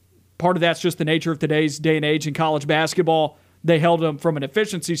 part of that's just the nature of today's day and age in college basketball. They held them from an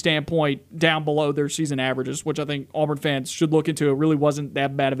efficiency standpoint down below their season averages, which I think Auburn fans should look into. It really wasn't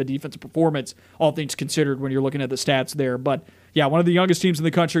that bad of a defensive performance, all things considered, when you're looking at the stats there. But, yeah, one of the youngest teams in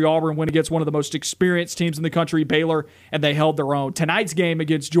the country, Auburn, went against one of the most experienced teams in the country, Baylor, and they held their own. Tonight's game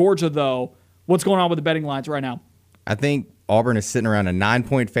against Georgia, though, what's going on with the betting lines right now? I think Auburn is sitting around a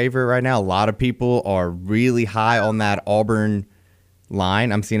 9-point favorite right now. A lot of people are really high on that Auburn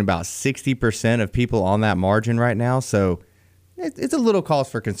line. I'm seeing about 60% of people on that margin right now. So it's a little cause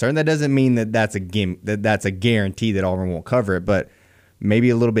for concern. That doesn't mean that's a guarantee that Auburn won't cover it, but maybe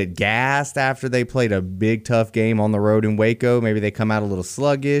a little bit gassed after they played a big, tough game on the road in Waco. Maybe they come out a little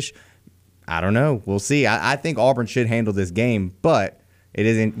sluggish. I don't know. We'll see. I think Auburn should handle this game, but it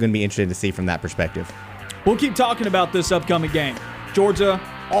isn't going to be interesting to see from that perspective. We'll keep talking about this upcoming game. Georgia,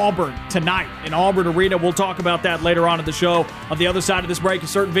 Auburn tonight in Auburn Arena. We'll talk about that later on in the show. On the other side of this break,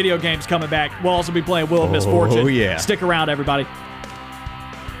 certain video games coming back. We'll also be playing Wheel of Misfortune. Oh, yeah. Stick around, everybody.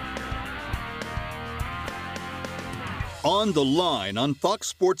 On the Line on Fox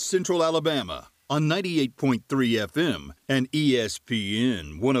Sports Central Alabama on 98.3 FM and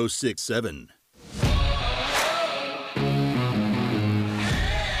ESPN 106.7.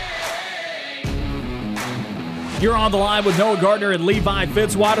 You're on the line with Noah Gardner and Levi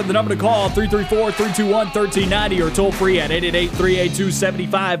Fitzwater. The number to call, 334-321-1390 or toll free at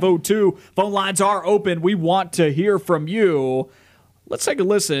 888-382-7502. Phone lines are open. We want to hear from you. Let's take a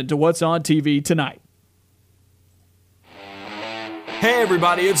listen to what's on TV tonight. Hey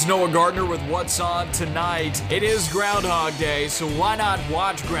everybody, it's Noah Gardner with What's On Tonight. It is Groundhog Day, so why not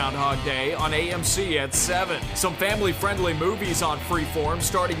watch Groundhog Day on AMC at 7? Some family-friendly movies on Freeform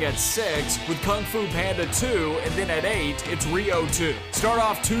starting at 6 with Kung Fu Panda 2, and then at 8, it's Rio 2. Start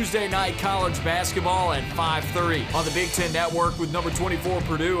off Tuesday night college basketball at 5:30 on the Big Ten Network with number 24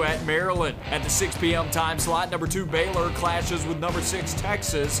 Purdue at Maryland. At the 6 p.m. time slot, number 2 Baylor clashes with number 6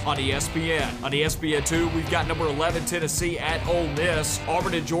 Texas on ESPN. On ESPN2, we've got number 11 Tennessee at Ole Miss.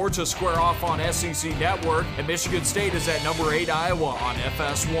 Auburn and Georgia square off on SEC Network, and Michigan State is at number 8 Iowa on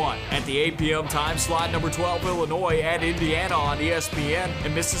FS1. At the 8 p.m. time slot, number 12 Illinois at Indiana on ESPN,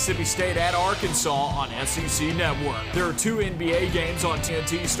 and Mississippi State at Arkansas on SEC Network. There are 2 NBA games on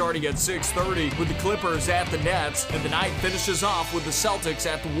TNT starting at 6:30 with the Clippers at the Nets, and the night finishes off with the Celtics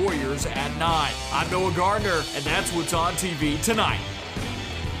at the Warriors at 9. I'm Noah Gardner, and that's what's on TV tonight.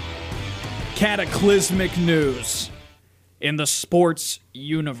 Cataclysmic news in the sports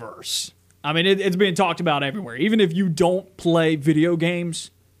universe. I mean, it's being talked about everywhere. Even if you don't play video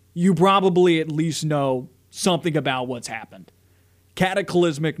games, you probably at least know something about what's happened.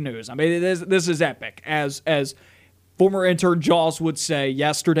 Cataclysmic news. I mean, this is epic. As former intern Jaws would say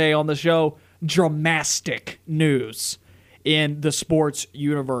yesterday on the show, dramatic news in the sports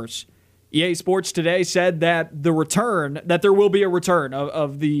universe. EA Sports today said that there will be a return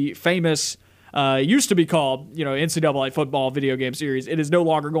of the famous used to be called, NCAA football video game series. It is no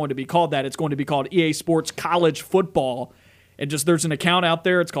longer going to be called that. It's going to be called EA Sports College Football. And just there's an account out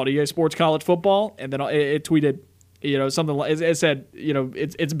there. It's called EA Sports College Football. And then it tweeted, something like it said,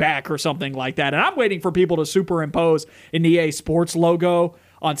 it's back or something like that. And I'm waiting for people to superimpose an EA Sports logo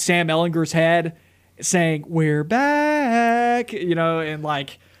on Sam Ellinger's head, saying we're back. And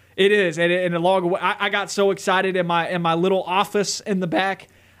like it is. And along, I got so excited in my little office in the back.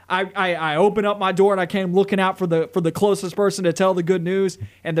 I opened up my door and I came looking out for the closest person to tell the good news,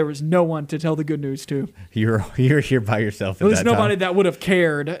 and there was no one to tell the good news to. You're here by yourself. At least nobody that would have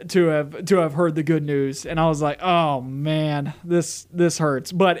cared to have heard the good news. And I was like, oh man, this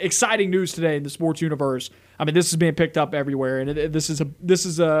hurts. But exciting news today in the sports universe. I mean, this is being picked up everywhere, and this is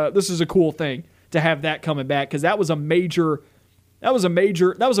a cool thing to have that coming back, because that was a mainstay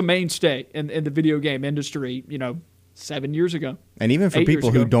in the video game industry. 7 years ago. And even for people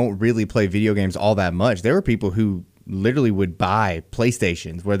who don't really play video games all that much, there were people who literally would buy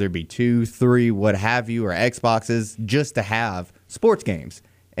PlayStations, whether it be 2, 3, what have you, or Xboxes, just to have sports games.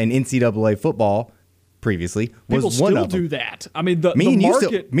 And NCAA football previously was one of them. People still do that. I mean, the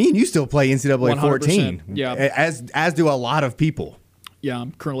market... Me and you still play NCAA 14. Yeah. As do a lot of people. Yeah,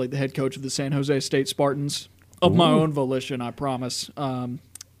 I'm currently the head coach of the San Jose State Spartans. Of my own volition, I promise.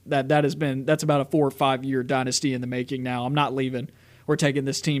 That's about a 4 or 5 year dynasty in the making now. I'm not leaving. We're taking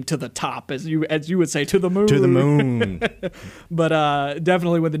this team to the top, as you would say, to the moon. To the moon. But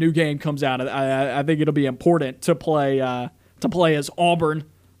definitely when the new game comes out, I think it'll be important to play as Auburn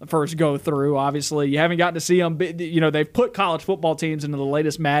the first go through. Obviously, you haven't gotten to see them. They've put college football teams into the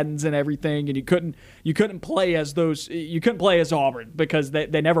latest Maddens and everything, and you couldn't play as those. You couldn't play as Auburn because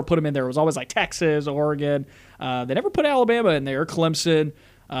they never put them in there. It was always like Texas, Oregon. They never put Alabama in there. Clemson.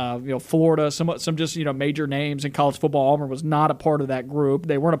 Florida, some just major names in college football. Auburn was not a part of that group.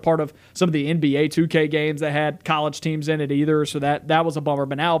 They weren't a part of some of the NBA 2K games that had college teams in it either. So that was a bummer.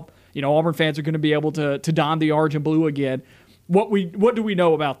 But now, Auburn fans are going to be able to don the orange and blue again. What do we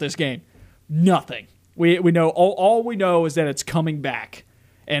know about this game? Nothing. We know all we know is that it's coming back,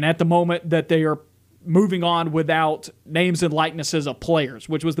 and at the moment that they are moving on without names and likenesses of players,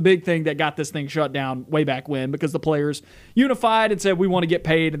 which was the big thing that got this thing shut down way back when, because the players unified and said we want to get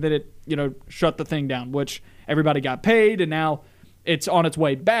paid, and then it shut the thing down, which everybody got paid, and now it's on its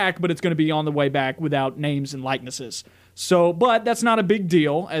way back, but it's going to be on the way back without names and likenesses. So, but that's not a big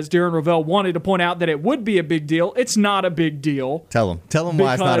deal, as Darren Rovell wanted to point out that it would be a big deal. It's not a big deal. Tell him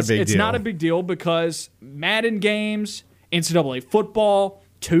why it's not a big deal. It's not a big deal because Madden games, NCAA football,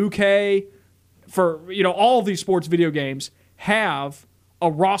 2K, for all of these sports video games have a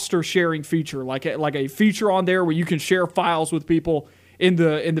roster sharing feature, like a feature on there where you can share files with people in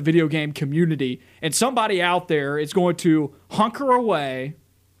the video game community, and somebody out there is going to hunker away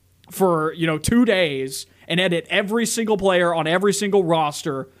for 2 days and edit every single player on every single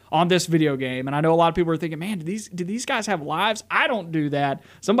roster on this video game. And I know a lot of people are thinking, man, do these guys have lives? I don't do that.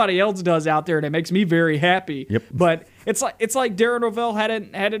 Somebody else does out there, and it makes me very happy. Yep. But it's like Darren Rovell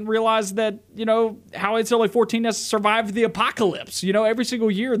hadn't realized that, how NCAA 14 has survived the apocalypse. Every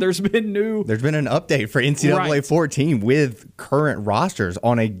single year there's been an update for NCAA 14 with current rosters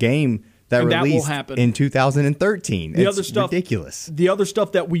on a game that released in 2013. It's ridiculous. The other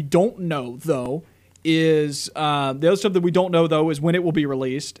stuff that we don't know, though, is the other stuff that we don't know, though, is when it will be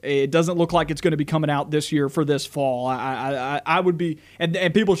released. It doesn't look like it's going to be coming out this year for this fall. I would be, and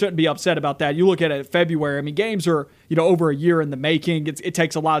people shouldn't be upset about that. You look at it February. I mean, games are over a year in the making. It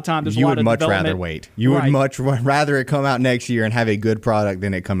takes a lot of time. There's a lot of development. You would much rather wait. You would much rather it come out next year and have a good product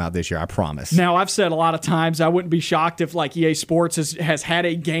than it come out this year. I promise. Now, I've said a lot of times I wouldn't be shocked if like EA Sports has had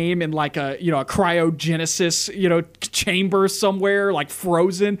a game in like a cryogenesis chamber somewhere, like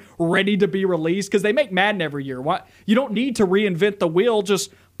frozen, ready to be released, because they make Madden every year. What? You don't need to reinvent the wheel.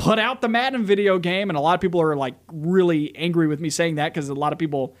 Just put out the Madden video game. And a lot of people are like really angry with me saying that because a lot of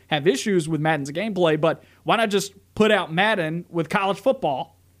people have issues with Madden's gameplay. But why not just put out Madden with college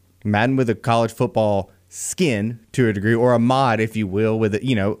football? Madden with a college football skin to a degree, or a mod, if you will, with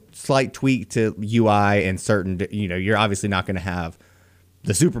a slight tweak to UI and certain. You're obviously not going to have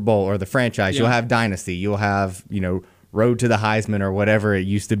the Super Bowl or the franchise. Yeah. You'll have Dynasty. You'll have Road to the Heisman or whatever it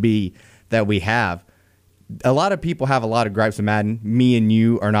used to be that we have. A lot of people have a lot of gripes with Madden. Me and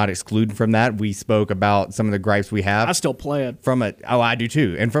you are not excluded from that. We spoke about some of the gripes we have. I still play it. I do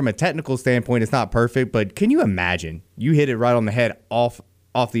too. And from a technical standpoint, it's not perfect, but can you imagine? You hit it right on the head off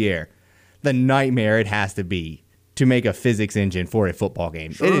the air. The nightmare it has to be to make a physics engine for a football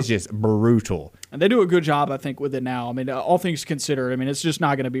game. Sure. It is just brutal. And they do a good job, I think, with it now. I mean, all things considered, I mean, it's just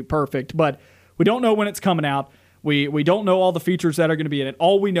not going to be perfect, but we don't know when it's coming out. We don't know all the features that are going to be in it.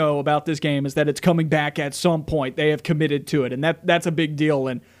 All we know about this game is that it's coming back at some point. They have committed to it, and that's a big deal.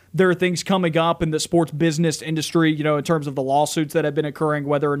 And there are things coming up in the sports business industry, in terms of the lawsuits that have been occurring,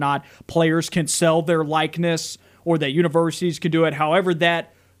 whether or not players can sell their likeness or that universities can do it. However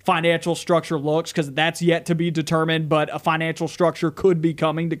that financial structure looks, because that's yet to be determined, but a financial structure could be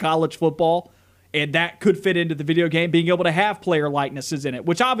coming to college football. And that could fit into the video game, being able to have player likenesses in it,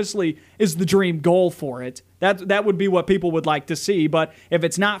 which obviously is the dream goal for it. That would be what people would like to see. But if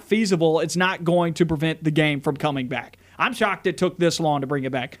it's not feasible, it's not going to prevent the game from coming back. I'm shocked it took this long to bring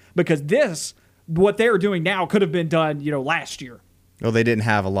it back, because what they're doing now could have been done, last year. Well, they didn't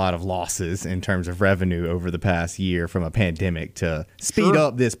have a lot of losses in terms of revenue over the past year from a pandemic to speed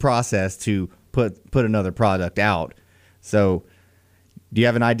up this process to put another product out. So, do you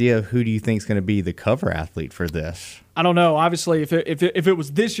have an idea of who do you think is going to be the cover athlete for this? I don't know. Obviously, if it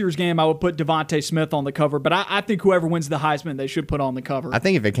was this year's game, I would put Devontae Smith on the cover. But I think whoever wins the Heisman, they should put on the cover. I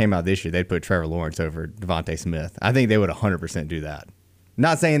think if it came out this year, they'd put Trevor Lawrence over Devontae Smith. I think they would 100% do that.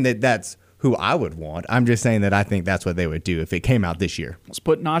 Not saying that that's who I would want. I'm just saying that I think that's what they would do if it came out this year. Let's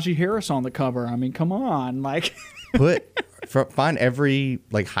put Najee Harris on the cover. I mean, come on. Find every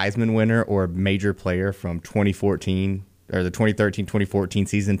Heisman winner or major player from 2014 or the 2013-2014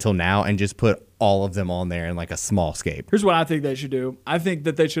 season till now, and just put all of them on there in a small scape. Here's what I think they should do. I think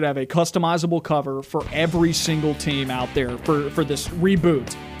that they should have a customizable cover for every single team out there for this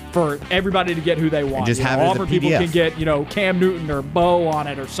reboot, for everybody to get who they want. And just have it as a Auburn PDF. people can get, Cam Newton or Bo on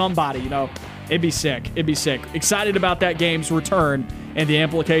it or somebody, It'd be sick. It'd be sick. Excited about that game's return and the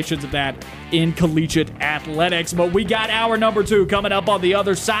implications of that in collegiate athletics. But we got hour number 2 coming up on the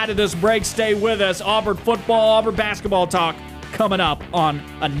other side of this break. Stay with us. Auburn football, Auburn basketball talk coming up on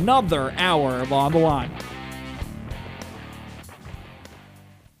another hour of On the Line.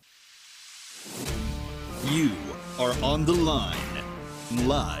 You are On the Line,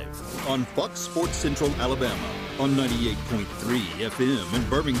 live on Fox Sports Central Alabama on 98.3 FM in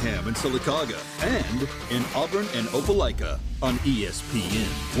Birmingham and Sylacauga, and in Auburn and Opelika on ESPN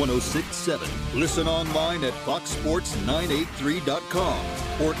 106.7. Listen online at foxsports983.com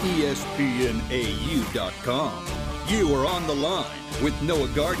or espnau.com. You are On the Line with Noah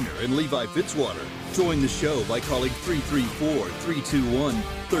Gardner and Levi Fitzwater. Join the show by calling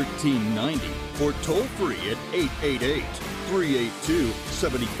 334-321-1390 or toll free at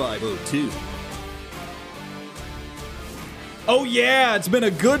 888-382-7502. Oh yeah, it's been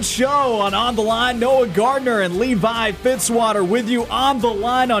a good show on the Line. Noah Gardner and Levi Fitzwater with you on the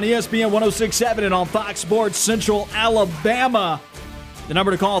line on ESPN 106.7 and on Fox Sports Central Alabama. The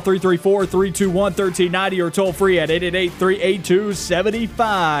number to call, 334-321-1390 or toll free at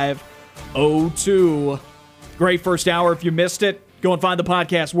 888-382-7502. Great first hour. If you missed it, go and find the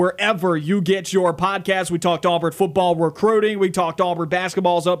podcast wherever you get your podcasts. We talked Auburn football recruiting. We talked Auburn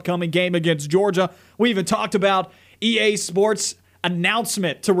basketball's upcoming game against Georgia. We even talked about EA Sports'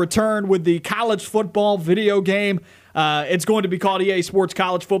 announcement to return with the college football video game. It's going to be called EA Sports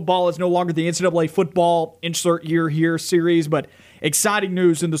College Football. It's no longer the NCAA Football Insert Year Here series, but exciting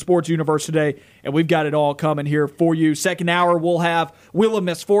news in the sports universe today, and we've got it all coming here for you. Second hour, we'll have Wheel of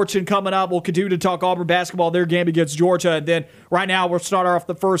Misfortune coming up. We'll continue to talk Auburn basketball, their game against Georgia, and then right now we'll start off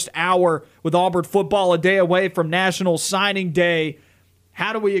the first hour with Auburn football a day away from National Signing Day.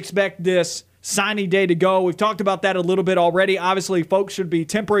 How do we expect this signing day to go. We've talked about that a little bit already. Obviously, folks should be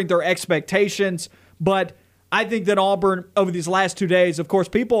tempering their expectations, but I think that Auburn, over these last 2 days, of course,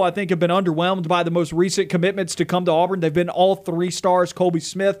 people I think have been underwhelmed by the most recent commitments to come to Auburn. They've been all 3 stars: Colby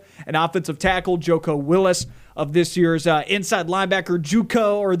Smith, an offensive tackle; Joko Willis of this year's inside linebacker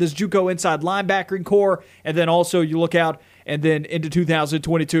JUCO, or this JUCO inside linebacking core. And then also you look out and then into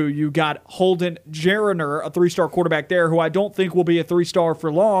 2022, you got Holden Geriner, a 3-star quarterback there, who I don't think will be a 3-star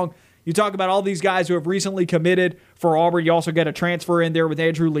for long. You talk about all these guys who have recently committed for Auburn. You also get a transfer in there with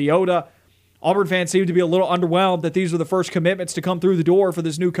Andrew Leota. Auburn fans seem to be a little underwhelmed that these are the first commitments to come through the door for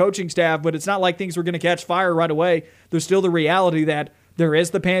this new coaching staff, but it's not like things are going to catch fire right away. There's still the reality that there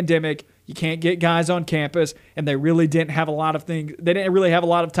is the pandemic. You can't get guys on campus, and they really didn't have a lot of things. They didn't really have a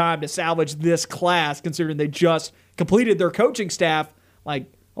lot of time to salvage this class, considering they just completed their coaching staff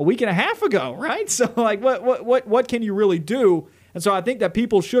like a week and a half ago, right? So, like, what can you really do? And so I think that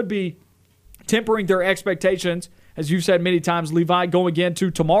people should be tempering their expectations, as you've said many times, Levi, going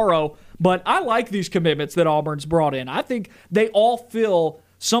into tomorrow. But I like these commitments that Auburn's brought in. I think they all fill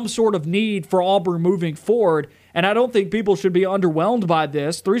some sort of need for Auburn moving forward, and I don't think people should be underwhelmed by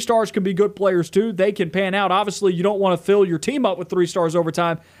this. 3 stars can be good players too. They can pan out. Obviously, you don't want to fill your team up with 3 stars over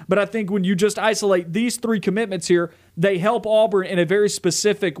time, but I think when you just isolate these 3 commitments here, they help Auburn in a very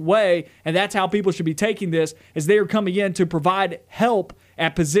specific way, and that's how people should be taking this, as they are coming in to provide help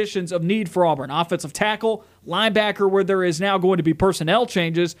at positions of need for Auburn. Offensive tackle, linebacker, where there is now going to be personnel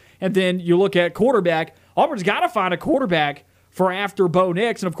changes, and then you look at quarterback. Auburn's got to find a quarterback for after Bo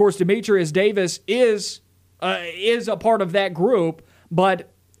Nix, and of course Demetrius Davis is a part of that group,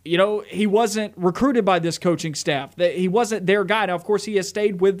 but he wasn't recruited by this coaching staff. He wasn't their guy. Now, of course, he has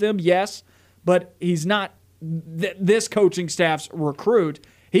stayed with them, yes, but he's not this coaching staff's recruit.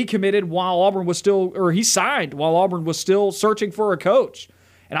 He committed while Auburn was still, or he signed while Auburn was still searching for a coach.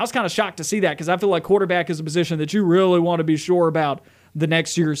 And I was kind of shocked to see that, because I feel like quarterback is a position that you really want to be sure about the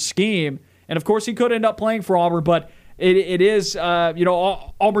next year's scheme. And of course, he could end up playing for Auburn, but it is,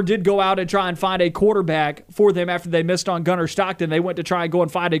 Auburn did go out and try and find a quarterback for them after they missed on Gunnar Stockton. They went to try and go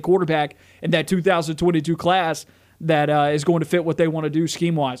and find a quarterback in that 2022 class that is going to fit what they want to do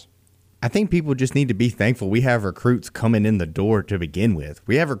scheme-wise. I think people just need to be thankful we have recruits coming in the door to begin with.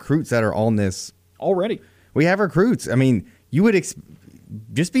 We have recruits that are on this already. We have recruits. I mean, you would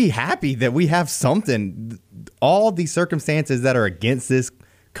just be happy that we have something. All the circumstances that are against this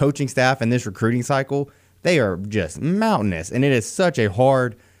coaching staff and this recruiting cycle, they are just mountainous, and it is such a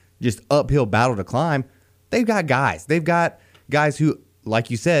hard, just uphill battle to climb. They've got guys. They've got guys who, like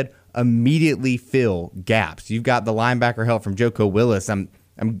you said, immediately fill gaps. You've got the linebacker help from Joko Willis. I'm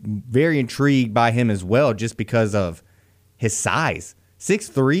very intrigued by him as well, just because of his size.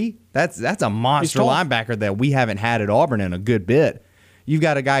 6'3", that's a monster linebacker that we haven't had at Auburn in a good bit. You've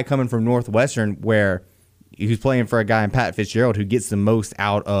got a guy coming from Northwestern where he's playing for a guy in Pat Fitzgerald who gets the most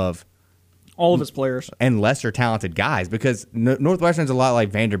out of all of his players and lesser talented guys, because Northwestern's a lot like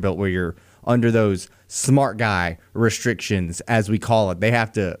Vanderbilt, where you're under those smart guy restrictions, as we call it. They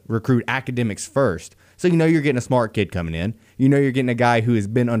have to recruit academics first. So you're getting a smart kid coming in. You're getting a guy who has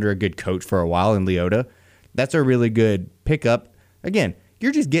been under a good coach for a while in Leota. That's a really good pickup. Again,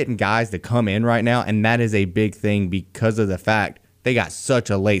 you're just getting guys to come in right now, and that is a big thing because of the fact they got such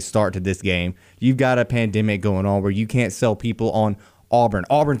a late start to this game. You've got a pandemic going on where you can't sell people on Auburn.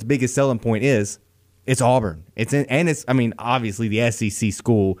 Auburn's biggest selling point is it's Auburn. It's obviously the SEC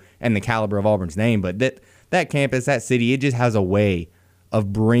school and the caliber of Auburn's name, but that campus, that city, it just has a way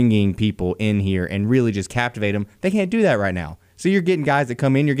of bringing people in here and really just captivate them. They can't do that right now. So you're getting guys that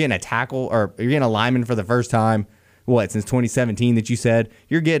come in, you're getting a tackle, or you're getting a lineman for the first time, since 2017 that you said?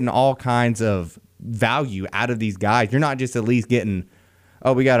 You're getting all kinds of value out of these guys. You're not just at least getting,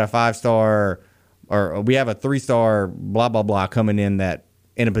 we got a 5-star or we have a 3-star blah, blah, blah coming in that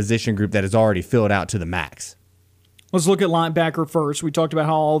in a position group that is already filled out to the max. Let's look at linebacker first. We talked about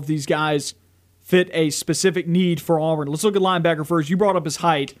how all of these guys fit a specific need for Auburn. Let's look at linebacker first. You brought up his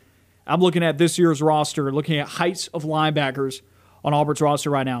height. I'm looking at this year's roster, looking at heights of linebackers on Auburn's roster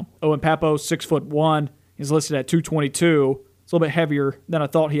right now. Owen Papo, 6'1". He's listed at 222. It's a little bit heavier than I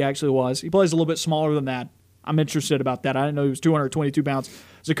thought he actually was. He plays a little bit smaller than that. I'm interested about that. I didn't know he was 222 pounds.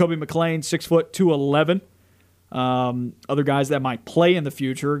 Jacoby McLean, 6'211". Other guys that might play in the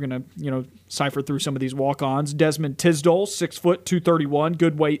future are going to, cipher through some of these walk-ons. Desmond Tisdale, 6'231",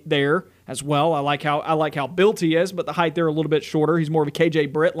 good weight there as well. I like how built he is, but the height there a little bit shorter. He's more of a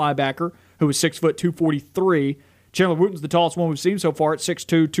KJ Britt linebacker who is 6'243". Chandler Wooten's the tallest one we've seen so far at 6'2",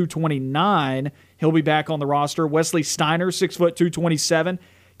 229. He'll be back on the roster. Wesley Steiner, 6'2", 227.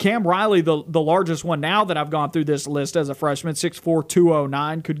 Cam Riley, the largest one now that I've gone through this list as a freshman, 6'4",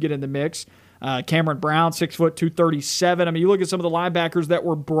 209, could get in the mix. Cameron Brown, 6 foot 237. I mean, you look at some of the linebackers that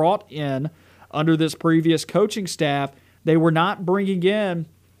were brought in under this previous coaching staff, they were not bringing in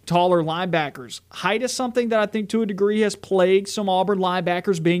taller linebackers. Height is something that I think to a degree has plagued some Auburn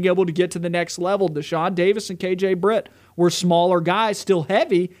linebackers being able to get to the next level. Deshaun Davis and KJ Britt were smaller guys, still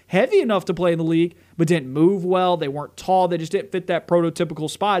heavy enough to play in the league, but didn't move well. They weren't tall. They just didn't fit that prototypical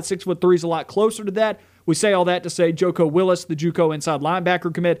spot. 6'3" is a lot closer to that. We say all that to say Joko Willis, the JUCO inside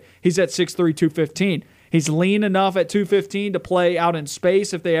linebacker commit, he's at 6'3", 215. He's lean enough at 215 to play out in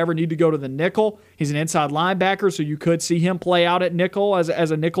space if they ever need to go to the nickel. He's an inside linebacker, so you could see him play out at nickel as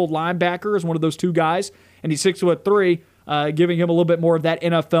a nickel linebacker, as one of those two guys. And he's 6'3", giving him a little bit more of that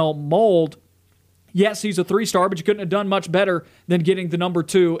NFL mold. Yes, he's a 3-star, but you couldn't have done much better than getting the number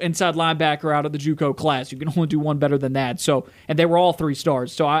 2 inside linebacker out of the JUCO class. You can only do one better than that. So, and they were all 3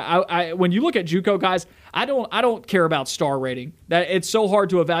 stars. So, I when you look at JUCO guys, I don't care about star rating. That it's so hard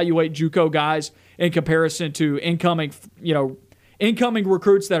to evaluate JUCO guys in comparison to incoming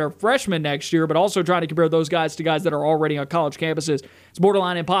recruits that are freshmen next year, but also trying to compare those guys to guys that are already on college campuses. It's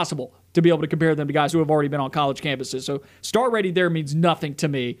borderline impossible to be able to compare them to guys who have already been on college campuses. So, star rating there means nothing to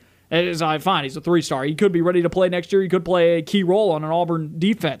me. As I find, he's a 3-star. He could be ready to play next year. He could play a key role on an Auburn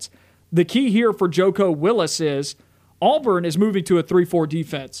defense. The key here for Joko Willis is Auburn is moving to a 3-4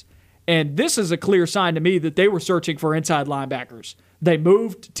 defense. And this is a clear sign to me that they were searching for inside linebackers. They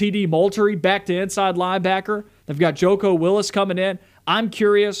moved T.D. Moultrie back to inside linebacker. They've got Joko Willis coming in. I'm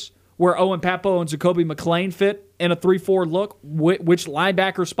curious where Owen Papo and Zacoby McClain fit in a 3-4 look, which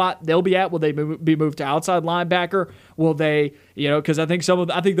linebacker spot they'll be at. Will they be moved to outside linebacker? Will they, because I think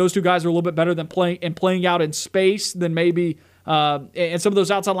those two guys are a little bit better than playing out in space than maybe, and some of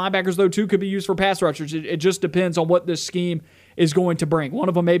those outside linebackers though too could be used for pass rushers. It just depends on what this scheme is going to bring. One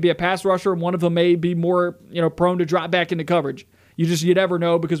of them may be a pass rusher, and one of them may be more, prone to drop back into coverage. You never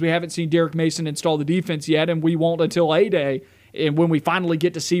know because we haven't seen Derek Mason install the defense yet, and we won't until A-Day. And when we finally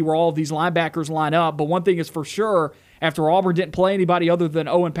get to see where all of these linebackers line up. But one thing is for sure, after Auburn didn't play anybody other than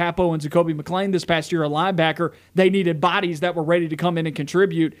Owen Papo and Zacoby McClain this past year, a linebacker, they needed bodies that were ready to come in and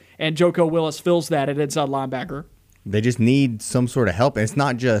contribute, and Joko Willis fills that at inside linebacker. They just need some sort of help. And it's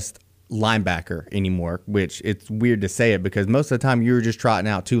not just linebacker anymore, which it's weird to say it because most of the time you were just trotting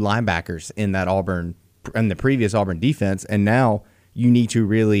out 2 linebackers in the previous Auburn defense, and now you need to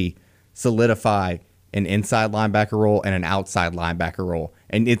really solidify an inside linebacker role and an outside linebacker role.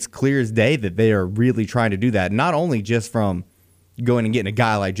 And it's clear as day that they are really trying to do that, not only just from going and getting a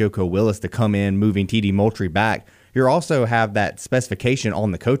guy like Joko Willis to come in, moving T.D. Moultrie back. You also have that specification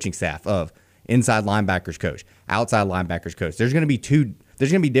on the coaching staff of inside linebackers coach, outside linebackers coach. There's going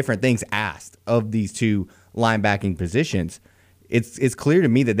to be different things asked of these 2 linebacking positions. It's clear to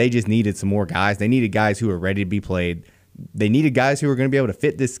me that they just needed some more guys. They needed guys who are ready to be played. They needed guys who are going to be able to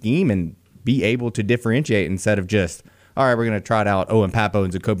fit this scheme and be able to differentiate instead of just, all right, we're going to trot out Owen Papo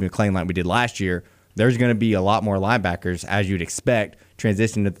and Zacoby McClain like we did last year. There's going to be a lot more linebackers, as you'd expect,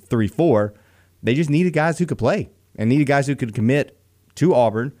 transition to the 3-4. They just needed guys who could play and needed guys who could commit to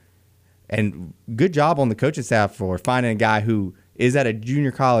Auburn. And good job on the coaching staff for finding a guy who is at a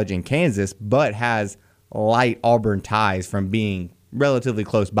junior college in Kansas but has light Auburn ties from being relatively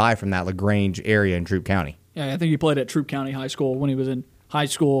close by from that LaGrange area in Troup County. Yeah, I think he played at Troup County High School when he was in high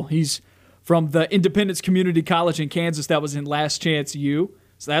school. He's from the Independence Community College in Kansas that was in Last Chance U.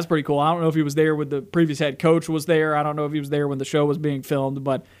 So that's pretty cool. I don't know if he was there when the previous head coach was there. I don't know if he was there when the show was being filmed,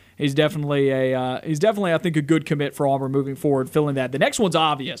 but he's definitely I think a good commit for Auburn moving forward, filling that. The next one's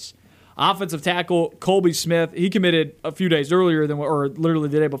obvious. Offensive tackle Colby Smith. He committed a few days earlier or literally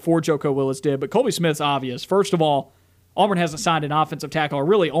the day before Joko Willis did, but Colby Smith's obvious. First of all, Auburn hasn't signed an offensive tackle. Or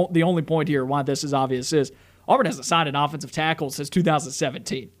really, the only point here why this is obvious is Auburn hasn't signed an offensive tackle since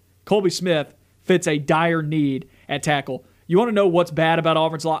 2017. Colby Smith fits a dire need at tackle. You want to know what's bad about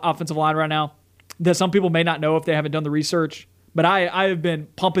Auburn's offensive line right now? That some people may not know if they haven't done the research, but I have been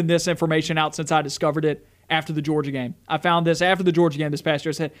pumping this information out since I discovered it after the Georgia game. I found this after the Georgia game this past year.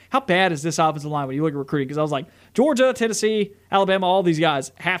 I said, how bad is this offensive line when you look at recruiting? Because I was like, Georgia, Tennessee, Alabama, all these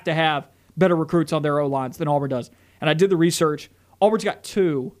guys have to have better recruits on their O-lines than Auburn does. And I did the research. Auburn's got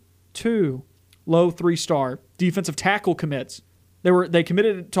two low 3-star defensive tackle commits. They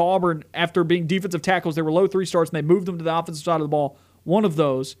committed to Auburn after being defensive tackles. They were low 3-stars, and they moved them to the offensive side of the ball. One of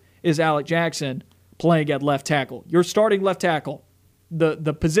those is Alec Jackson playing at left tackle. Your starting left tackle,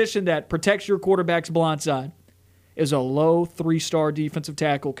 the position that protects your quarterback's blind side, is a low 3-star defensive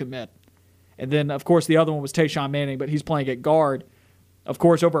tackle commit. And then, of course, the other one was Tayshawn Manning, but he's playing at guard. Of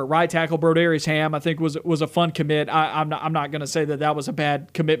course, over at right tackle, Broderius Ham, I think, was a fun commit. I'm not going to say that was a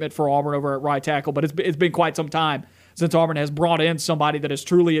bad commitment for Auburn over at right tackle, but it's been quite some time since Auburn has brought in somebody that is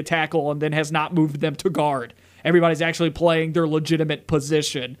truly a tackle and then has not moved them to guard. Everybody's actually playing their legitimate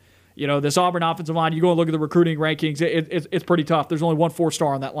position. You know, this Auburn offensive line, you go and look at the recruiting rankings, it's pretty tough. There's only one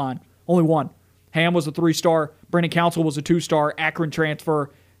 4-star on that line. Only one. Ham was a 3-star. Brendan Council was a 2-star. Akron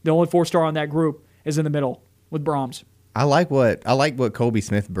transfer. The only 4-star on that group is in the middle with Brahms. I like what Colby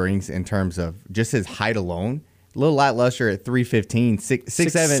Smith brings in terms of just his height alone. A little lackluster at 315,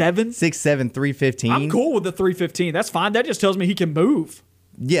 6'7", 315. I'm cool with the 315. That's fine. That just tells me he can move.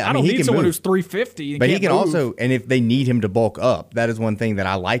 Yeah, I don't need someone who's 350. But he can move. also, and if they need him to bulk up, that is one thing that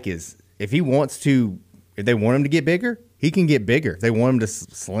I like is if they want him to get bigger, he can get bigger. If they want him to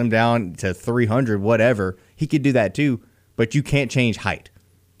slim down to 300, whatever, he could do that too. But you can't change height.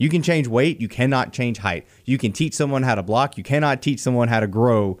 You can change weight. You cannot change height. You can teach someone how to block. You cannot teach someone how to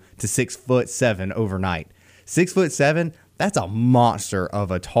grow to 6'7" overnight. 6'7", that's a monster of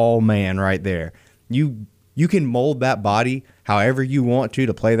a tall man right there. You can mold that body however you want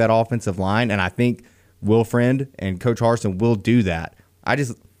to play that offensive line, and I think Will Friend and Coach Harsin will do that.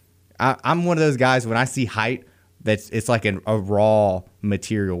 I'm one of those guys when I see height it's like a raw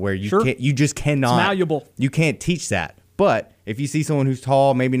material where you just cannot. It's malleable. You can't teach that. But if you see someone who's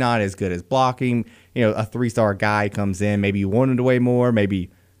tall, maybe not as good as blocking, a 3-star guy comes in, maybe you want him to weigh more, maybe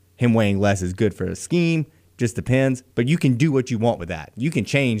him weighing less is good for the scheme. Just depends. But you can do what you want with that. You can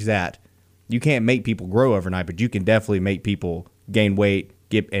change that. You can't make people grow overnight, but you can definitely make people gain weight,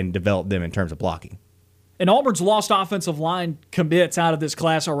 and develop them in terms of blocking. And Auburn's lost offensive line commits out of this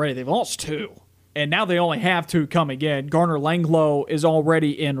class already. They've lost 2. And now they only have 2 coming in. Gardner Langlow is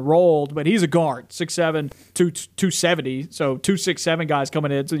already enrolled, but he's a guard, 6'7", 270. So 2 6'7" guys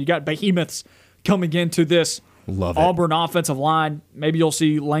coming in. So you got behemoths coming into this Auburn offensive line. Maybe you'll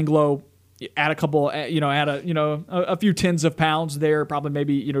see Langlow add a couple, add a few tens of pounds there. Probably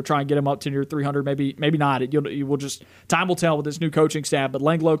maybe try and get him up to near 300. Maybe not. You will just time will tell with this new coaching staff. But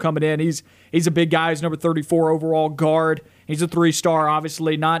Langlow coming in, he's a big guy. He's number 34 overall guard. He's a 3-star.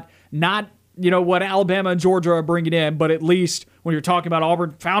 Obviously not what Alabama and Georgia are bringing in, but at least when you're talking about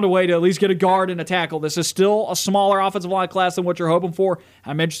Auburn, found a way to at least get a guard and a tackle. This is still a smaller offensive line class than what you're hoping for.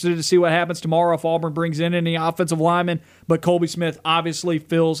 I'm interested to see what happens tomorrow if Auburn brings in any offensive linemen, but Colby Smith obviously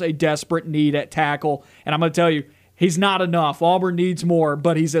fills a desperate need at tackle, and I'm going to tell you, he's not enough. Auburn needs more,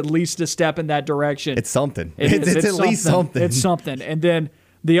 but he's at least a step in that direction. It's something. It's at least something. It's something. And then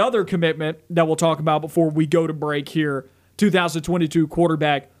the other commitment that we'll talk about before we go to break here, 2022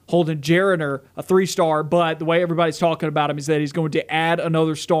 quarterback Holden Jariner, a 3-star, but the way everybody's talking about him is that he's going to add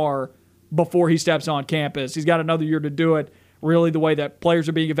another star before he steps on campus. He's got another year to do it. Really, the way that players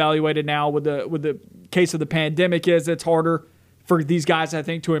are being evaluated now with the case of the pandemic is it's harder for these guys, I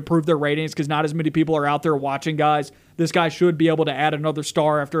think, to improve their ratings because not as many people are out there watching guys. This guy should be able to add another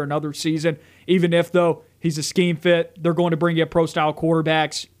star after another season, even if, though, he's a scheme fit. They're going to bring in pro-style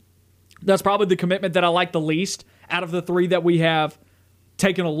quarterbacks. That's probably the commitment that I like the least out of the 3 that we have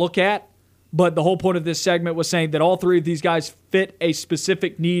taken a look at, but the whole point of this segment was saying that all 3 of these guys fit a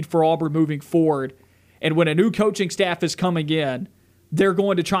specific need for Auburn moving forward. And when a new coaching staff is coming in, they're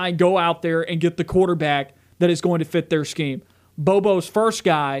going to try and go out there and get the quarterback that is going to fit their scheme. Bobo's first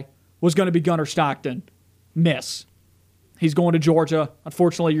guy was going to be Gunnar Stockton. Miss. He's going to Georgia.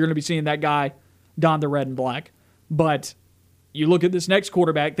 Unfortunately, you're going to be seeing that guy don the red and black. But you look at this next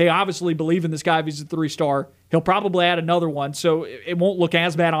quarterback, they obviously believe in this guy if he's a 3-star. He'll probably add another one, so it won't look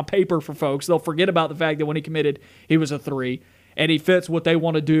as bad on paper for folks. They'll forget about the fact that when he committed, he was a 3, and he fits what they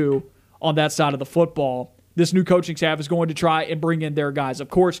want to do on that side of the football. This new coaching staff is going to try and bring in their guys. Of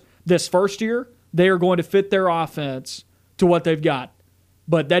course, this first year, they are going to fit their offense to what they've got.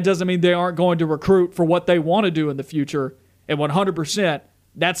 But that doesn't mean they aren't going to recruit for what they want to do in the future. And 100%,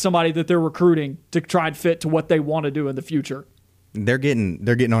 that's somebody that they're recruiting to try and fit to what they want to do in the future. They're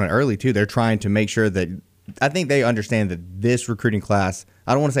getting on it early, too. They're trying to make sure that I think they understand that this recruiting class,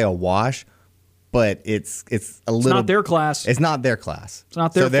 I don't want to say a wash, but it's a little. It's not their class. It's not their class. It's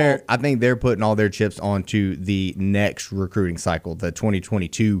not their fault. I think they're putting all their chips onto the next recruiting cycle, the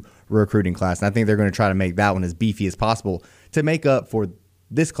 2022 recruiting class. And I think they're going to try to make that one as beefy as possible to make up for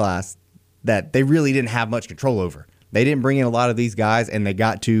this class that they really didn't have much control over. They didn't bring in a lot of these guys, and they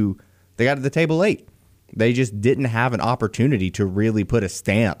got to the table late. They just didn't have an opportunity to really put a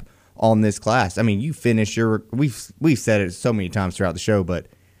stamp on this class. I mean, you finished we've said it so many times throughout the show, but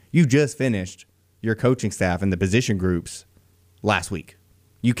you just finished your coaching staff and the position groups last week.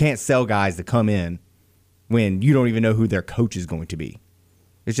 You can't sell guys to come in when you don't even know who their coach is going to be.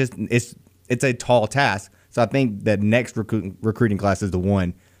 It's a tall task. So I think the next recruiting class is the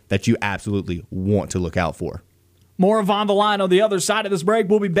one that you absolutely want to look out for. More of On the Line on the other side of this break.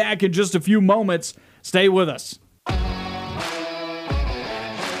 We'll be back in just a few moments. Stay with us.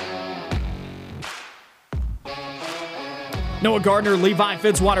 Noah Gardner, Levi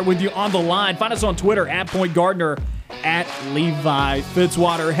Fitzwater with you on the line. Find us on Twitter at PointGardner, at Levi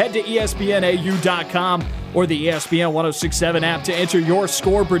Fitzwater. Head to ESPNAU.com or the ESPN 1067 app to enter your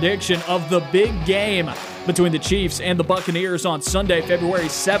score prediction of the big game between the Chiefs and the Buccaneers on Sunday, February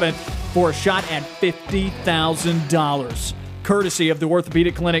 7th for a shot at $50,000. Courtesy of the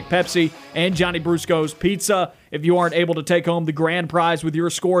Orthopedic Clinic, Pepsi, and Johnny Brusco's Pizza. If you aren't able to take home the grand prize with your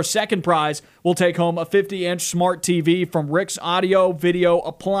score, second prize will take home a 50-inch smart TV from Rick's Audio Video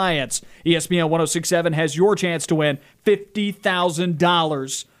Appliance. ESPN 1067 has your chance to win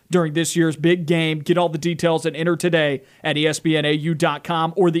 $50,000 during this year's big game. Get all the details and enter today at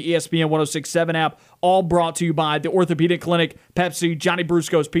ESPNAU.com or the ESPN 1067 app. All brought to you by the Orthopedic Clinic, Pepsi, Johnny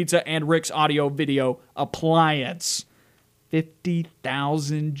Brusco's Pizza, and Rick's Audio Video Appliance.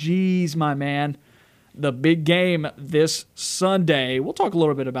 50,000 G's, my man. The big game this Sunday. We'll talk a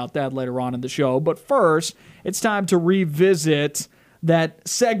little bit about that later on in the show. But first, it's time to revisit that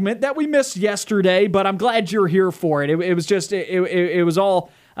segment that we missed yesterday, but I'm glad you're here for it. It was just, it was all,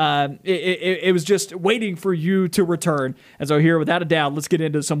 it was just waiting for you to return. And so here, without a doubt, let's get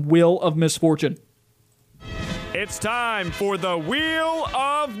into some Wheel of Misfortune. It's time for the Wheel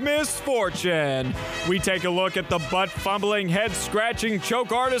of Misfortune. We take a look at the butt-fumbling, head-scratching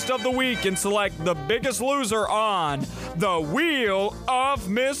choke artist of the week and select the biggest loser on the Wheel of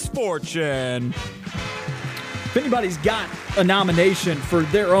Misfortune. If anybody's got a nomination for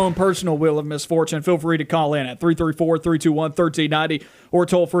their own personal Wheel of Misfortune, feel free to call in at 334-321-1390 or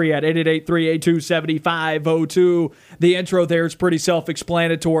toll free at 888-382-7502. The intro there is pretty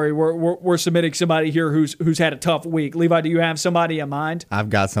self-explanatory. We're submitting somebody here who's had a tough week. Levi, do you have somebody in mind? I've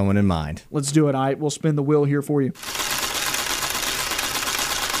got someone in mind. Let's do it. All right, we'll spin the wheel here for you.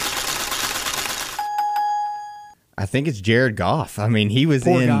 I think it's Jared Goff. I mean, he was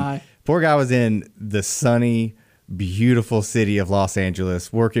Poor guy was in the sunny, beautiful city of Los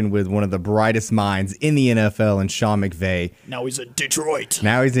Angeles, working with one of the brightest minds in the NFL and Sean McVay. Now he's in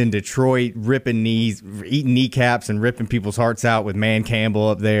Detroit. Ripping knees, eating kneecaps, and ripping people's hearts out with Man Campbell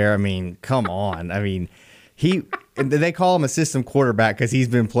up there. I mean, come on. I mean, they call him a system quarterback because he's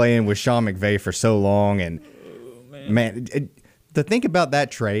been playing with Sean McVay for so long. And to think about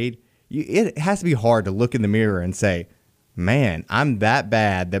that trade, it has to be hard to look in the mirror and say, man, I'm that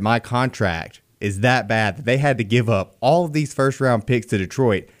bad that my contract is that bad that they had to give up all of these first-round picks to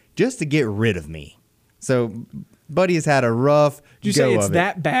Detroit just to get rid of me. So, Buddy has had a rough go of it. Did you say it's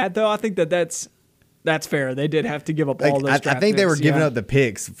that bad, though? I think that's fair. They did have to give up all those draft I think they were picks, giving up the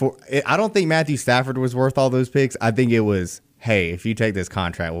picks. I don't think Matthew Stafford was worth all those picks. I think it was, hey, if you take this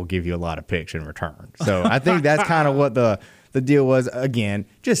contract, we'll give you a lot of picks in return. So, I think that's kind of what the deal was. Again,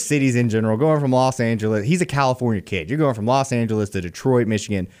 just cities in general, going from Los Angeles. He's a California kid. You're going from Los Angeles to Detroit,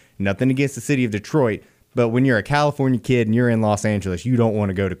 Michigan. Nothing against the city of Detroit, but when you're a California kid and you're in Los Angeles, you don't want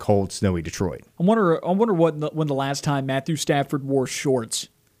to go to cold, snowy Detroit. I wonder when the last time Matthew Stafford wore shorts.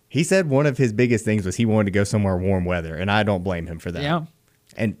 He said one of his biggest things was he wanted to go somewhere warm weather, and I don't blame him for that. Yeah.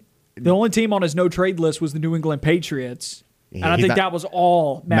 And the only team on his no-trade list was the New England Patriots. And I think that was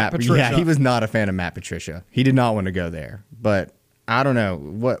all Matt Patricia. Yeah, he was not a fan of Matt Patricia. He did not want to go there. But I don't know.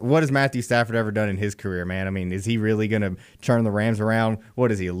 What has Matthew Stafford ever done in his career, man? I mean, is he really going to turn the Rams around?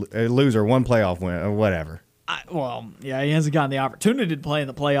 What is he, a loser, one playoff win, or whatever? He hasn't gotten the opportunity to play in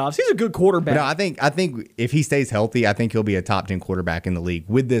the playoffs. He's a good quarterback. No, I think if he stays healthy, I think he'll be a top 10 quarterback in the league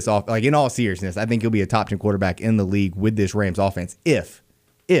with this off. Like, in all seriousness, I think he'll be a top 10 quarterback in the league with this Rams offense if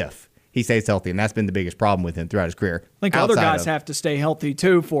he stays healthy, and that's been the biggest problem with him throughout his career. I think other guys have to stay healthy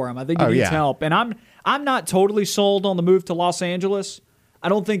too for him. I think he needs help. And I'm not totally sold on the move to Los Angeles. I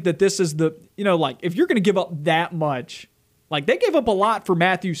don't think that this is the, like, if you're going to give up that much, like they gave up a lot for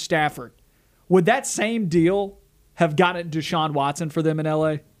Matthew Stafford. Would that same deal have gotten Deshaun Watson for them in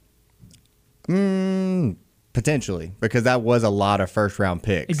L.A.? Potentially, because that was a lot of first-round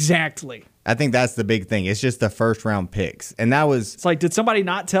picks. Exactly. I think that's the big thing. It's just the first-round picks. And that was... It's like, did somebody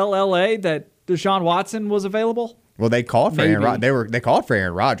not tell L.A. that Deshaun Watson was available? Well, they called for Aaron Rodgers. They called for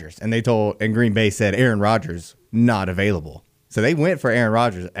Aaron Rodgers, and Green Bay said Aaron Rodgers not available. So they went for Aaron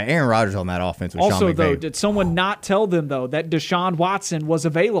Rodgers. Aaron Rodgers on that offense was also, Sean McVay. though, did someone not tell them, though, that Deshaun Watson was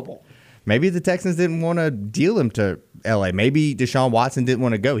available? Maybe the Texans didn't want to deal him to L.A. Maybe Deshaun Watson didn't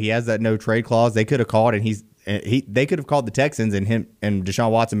want to go. He has that no trade clause. They could have called, and they could have called the Texans, and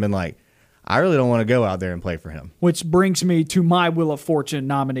Deshaun Watson been like, I really don't want to go out there and play for him. Which brings me to my Wheel of Fortune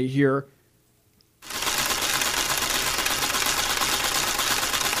nominee here.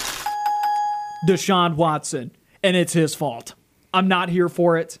 Deshaun Watson, and it's his fault. I'm not here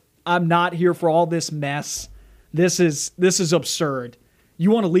for it. I'm not here for all this mess. This is absurd. You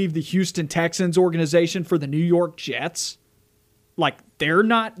want to leave the Houston Texans organization for the New York Jets? Like, you're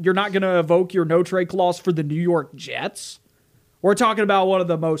not going to evoke your no-trade clause for the New York Jets? We're talking about one of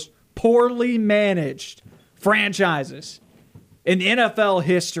the most poorly managed franchises in NFL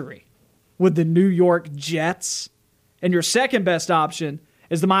history with the New York Jets. And your second best option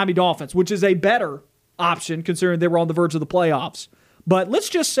is the Miami Dolphins, which is a better option considering they were on the verge of the playoffs. But let's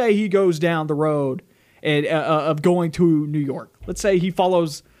just say he goes down the road of going to New York. Let's say he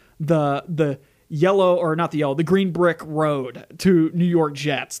follows the green brick road to New York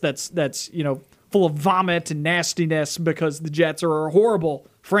Jets. That's full of vomit and nastiness because the Jets are a horrible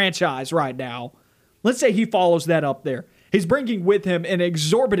franchise right now. Let's say he follows that up there. He's bringing with him an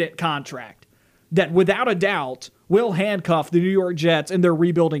exorbitant contract that without a doubt will handcuff the New York Jets in their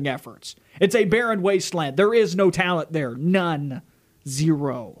rebuilding efforts. It's a barren wasteland. There is no talent there. None.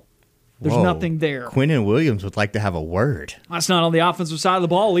 Zero. There's nothing there. Quinnen Williams would like to have a word. That's not on the offensive side of the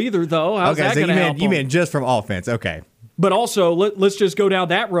ball either, though. How's that going to help you meant just from offense. Okay. But also, let's just go down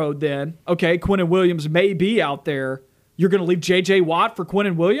that road then. Okay, Quinnen Williams may be out there. You're going to leave J.J. Watt for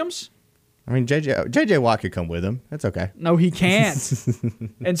Quinnen Williams? I mean, J.J. Watt could come with him. That's okay. No, he can't.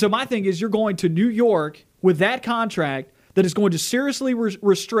 And so my thing is you're going to New York with that contract that is going to seriously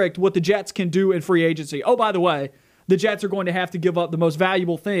restrict what the Jets can do in free agency. Oh, by the way, the Jets are going to have to give up the most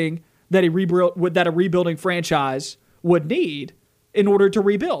valuable thing that a rebuilding franchise would need in order to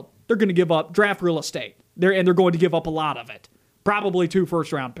rebuild. They're going to give up draft real estate. They're going to give up a lot of it. Probably 2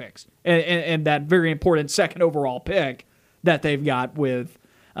 first-round picks. And that very important second overall pick that they've got with,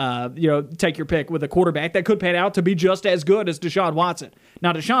 take your pick with a quarterback that could pan out to be just as good as Deshaun Watson.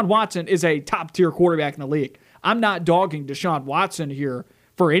 Now, Deshaun Watson is a top-tier quarterback in the league. I'm not dogging Deshaun Watson here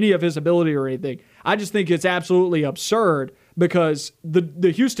for any of his ability or anything. I just think it's absolutely absurd because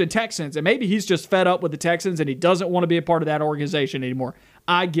the Houston Texans, and maybe he's just fed up with the Texans and he doesn't want to be a part of that organization anymore.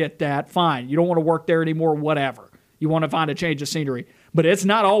 I get that. Fine. You don't want to work there anymore, whatever. You want to find a change of scenery. But it's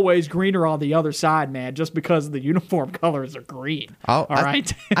not always greener on the other side, man, just because the uniform colors are green. All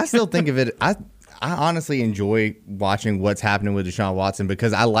right? I still think of it. I honestly enjoy watching what's happening with Deshaun Watson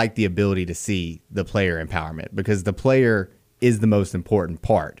because I like the ability to see the player empowerment because the player is the most important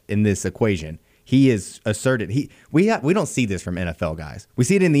part in this equation. He is asserted. We don't see this from NFL guys. We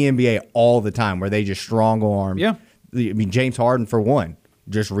see it in the NBA all the time where they just strong arm. Yeah. I mean, James Harden, for one,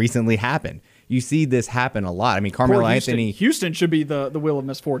 just recently happened. You see this happen a lot. I mean, Carmelo Anthony. Houston should be the wheel of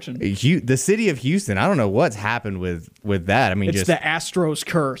misfortune. The city of Houston, I don't know what's happened with that. I mean, it's the Astros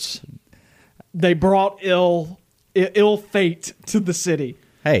curse. They brought ill fate to the city.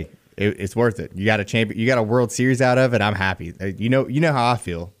 Hey, it's worth it. You got a champion. You got a World Series out of it. I'm happy. You know how I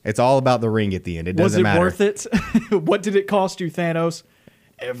feel. It's all about the ring at the end. It doesn't matter. Was it worth it? What did it cost you, Thanos?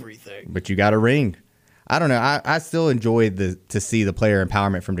 Everything. But you got a ring. I don't know. I still enjoy to see the player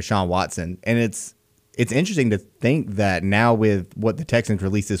empowerment from Deshaun Watson, and it's interesting to think that now with what the Texans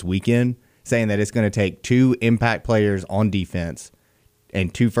released this weekend, saying that it's going to take 2 impact players on defense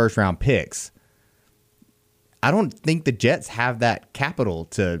and 2 first-round picks. I don't think the Jets have that capital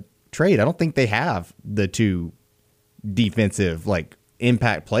to trade. I don't think they have the 2 defensive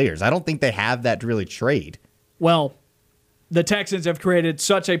impact players. I don't think they have that to really trade. Well, the Texans have created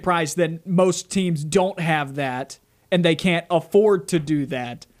such a price that most teams don't have that, and they can't afford to do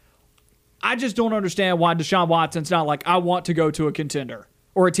that. I just don't understand why Deshaun Watson's not like, I want to go to a contender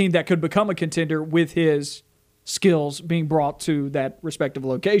or a team that could become a contender with his skills being brought to that respective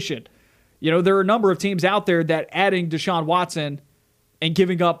location. There are a number of teams out there that adding Deshaun Watson and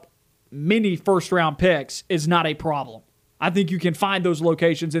giving up many first-round picks is not a problem. I think you can find those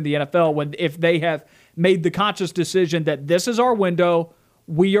locations in the NFL if they have made the conscious decision that this is our window,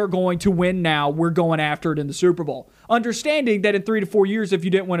 we are going to win now, we're going after it in the Super Bowl. Understanding that in 3 to 4 years, if you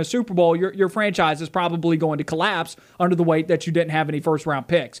didn't win a Super Bowl, your franchise is probably going to collapse under the weight that you didn't have any first-round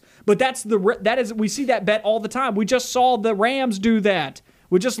picks. But we see that bet all the time. We just saw the Rams do that.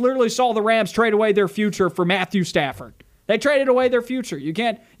 We just literally saw the Rams trade away their future for Matthew Stafford. They traded away their future. You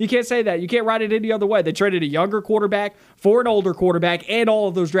can't say that. You can't write it any other way. They traded a younger quarterback for an older quarterback and all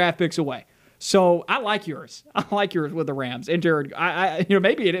of those draft picks away. So I like yours. I like yours with the Rams. And Jared,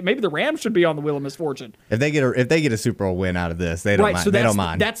 maybe the Rams should be on the wheel of misfortune. If they get a Super Bowl win out of this, they don't mind. So they don't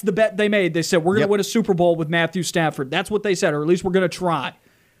mind. That's the bet they made. They said we're going to win a Super Bowl with Matthew Stafford. That's what they said, or at least we're going to try.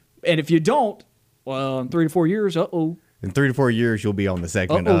 And if you don't, well, in 3 to 4 years, In 3 to 4 years, you'll be on the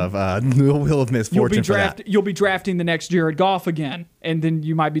segment of the Wheel of Misfortune for that. You'll be drafting the next Jared Goff again, and then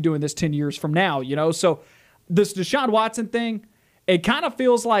you might be doing this 10 years from now, So this Deshaun Watson thing, it kind of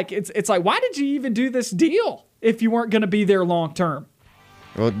feels like it's like, why did you even do this deal if you weren't going to be there long term?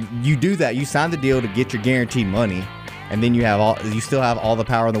 Well, you do that. You sign the deal to get your guaranteed money, and then you still have all the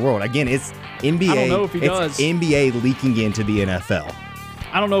power in the world. Again, it's NBA. I don't know if he does. NBA leaking into the NFL.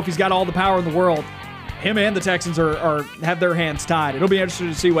 I don't know if he's got all the power in the world. Him and the Texans are have their hands tied. It'll be interesting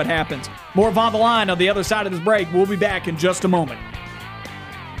to see what happens. More of On the Line on the other side of this break. We'll be back in just a moment.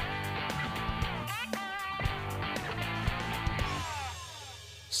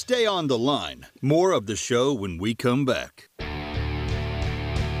 Stay on the line. More of the show when we come back.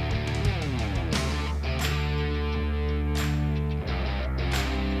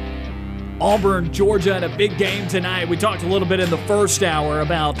 Auburn, Georgia, in a big game tonight. We talked a little bit in the first hour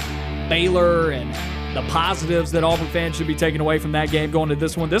about Baylor and the positives that Auburn fans should be taking away from that game going to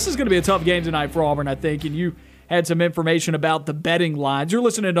this one. This is going to be a tough game tonight for Auburn, I think, and you had some information about the betting lines. You're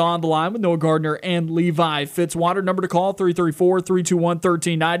listening to On the Line with Noah Gardner and Levi Fitzwater. Number to call,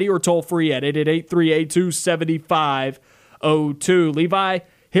 334-321-1390, or toll free at 888-382-7502. Levi,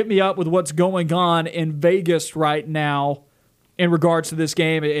 hit me up with what's going on in Vegas right now in regards to this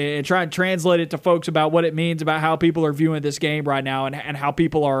game, and try and translate it to folks about what it means, about how people are viewing this game right now, and how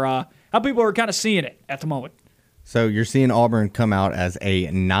people are kind of seeing it at the moment. So you're seeing Auburn come out as a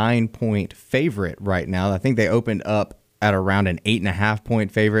 9-point favorite right now. I think they opened up at around an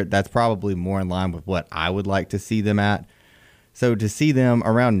 8.5-point favorite. That's probably more in line with what I would like to see them at. So to see them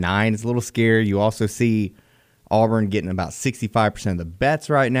around 9 is a little scary. You also see Auburn getting about 65% of the bets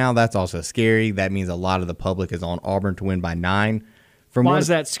right now. That's also scary. That means a lot of the public is on Auburn to win by 9. Why is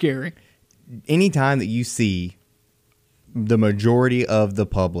that scary? Anytime that you see the majority of the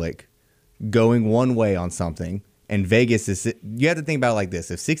public going one way on something, and Vegas is, you have to think about it like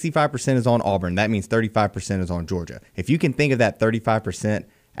this. If 65% is on Auburn, that means 35% is on Georgia. If you can think of that 35%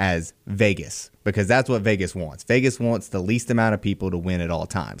 as Vegas, because that's what Vegas wants. Vegas wants the least amount of people to win at all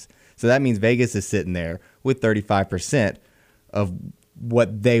times. So that means Vegas is sitting there with 35% of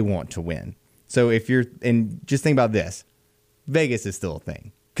what they want to win. So and just think about this. Vegas is still a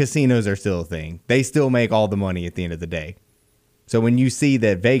thing. Casinos are still a thing. They still make all the money at the end of the day. So when you see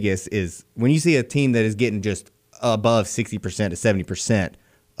that when you see a team that is getting just above 60% to 70%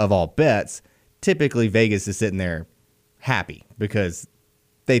 of all bets, typically Vegas is sitting there happy because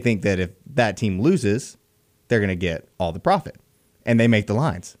they think that if that team loses, they're going to get all the profit. And they make the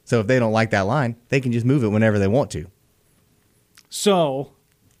lines. So if they don't like that line, they can just move it whenever they want to. So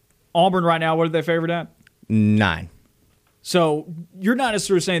Auburn right now, what are they favored at? 9. So you're not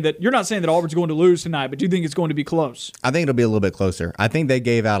necessarily saying that Auburn's going to lose tonight, but do you think it's going to be close? I think it'll be a little bit closer. I think they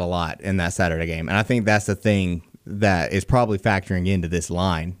gave out a lot in that Saturday game, and I think that's the thing that is probably factoring into this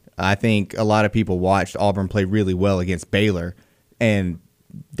line. I think a lot of people watched Auburn play really well against Baylor, and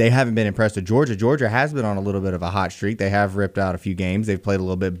they haven't been impressed with Georgia. Georgia has been on a little bit of a hot streak. They have ripped out a few games. They've played a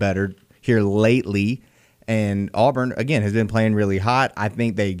little bit better here lately. And Auburn, again, has been playing really hot. I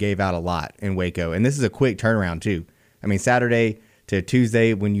think they gave out a lot in Waco. And this is a quick turnaround, too. I mean, Saturday to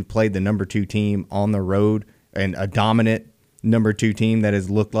Tuesday, when you played the number 2 team on the road and a dominant number 2 team that has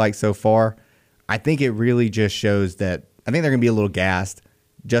looked like so far, I think it really just shows that I think they're going to be a little gassed.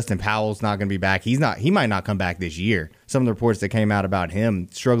 Justin Powell's not going to be back. He might not come back this year. Some of the reports that came out about him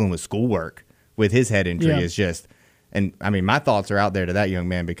struggling with schoolwork with his head injury is just, and I mean, my thoughts are out there to that young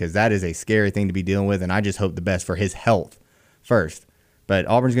man because that is a scary thing to be dealing with, and I just hope the best for his health first. But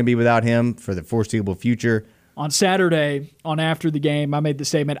Auburn's going to be without him for the foreseeable future. On Saturday, after the game, I made the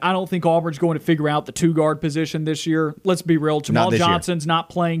statement, I don't think Auburn's going to figure out the 2-guard position this year. Let's be real. Jamal Johnson's not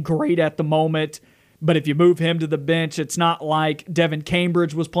playing great at the moment. But if you move him to the bench, it's not like Devin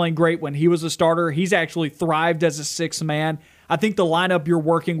Cambridge was playing great when he was a starter. He's actually thrived as a 6th man. I think the lineup you're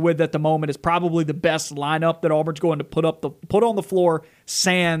working with at the moment is probably the best lineup that Auburn's going to put on the floor,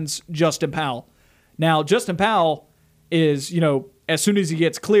 sans Justin Powell. Now, Justin Powell is, as soon as he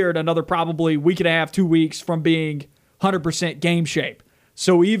gets cleared, another probably week and a half, 2 weeks from being 100% game shape.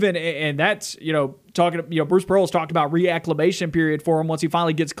 So and that's, Bruce Pearl's talked about reacclimation period for him once he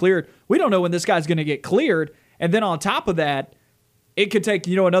finally gets cleared. We don't know when this guy's going to get cleared. And then on top of that, it could take,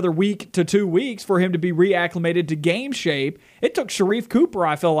 another week to 2 weeks for him to be reacclimated to game shape. It took Sharif Cooper,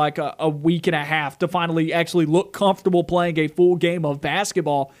 I feel like, a week and a half to finally actually look comfortable playing a full game of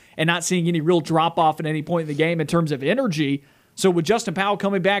basketball and not seeing any real drop-off at any point in the game in terms of energy. So with Justin Powell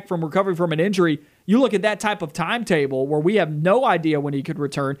coming back from recovery from an injury, you look at that type of timetable where we have no idea when he could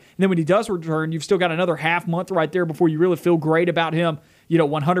return. And then when he does return, you've still got another half month right there before you really feel great about him,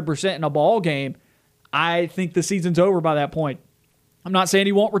 100% in a ball game. I think the season's over by that point. I'm not saying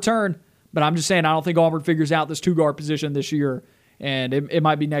he won't return, but I'm just saying I don't think Auburn figures out this 2-guard position this year. And it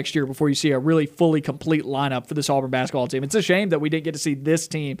might be next year before you see a really fully complete lineup for this Auburn basketball team. It's a shame that we didn't get to see this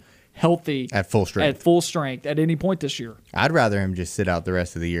team healthy at full strength at any point this year. I'd rather him just sit out the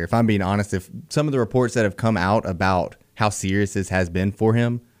rest of the year. If I'm being honest, if some of the reports that have come out about how serious this has been for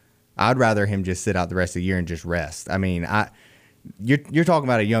him, I'd rather him just sit out the rest of the year and just rest. I mean, you're talking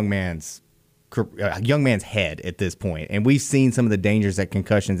about a young man's head at this point, and we've seen some of the dangers that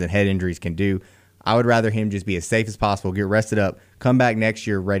concussions and head injuries can do. I would rather him just be as safe as possible, get rested up, come back next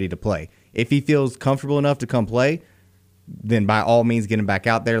year ready to play. If he feels comfortable enough to come play, then by all means get him back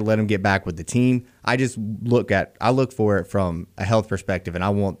out there, let him get back with the team. I look for it from a health perspective, and I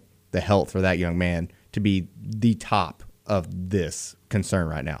want the health for that young man to be the top of this concern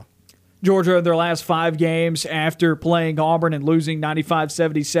right now. Georgia, in their last 5 games after playing Auburn and losing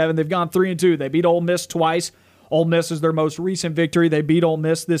 95-77, they've gone 3-2. They beat Ole Miss twice. Ole Miss is their most recent victory. They beat Ole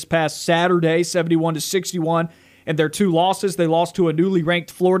Miss this past Saturday, 71-61. And their 2 losses, they lost to a newly ranked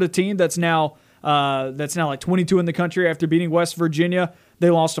Florida team that's now like 22 in the country after beating West Virginia.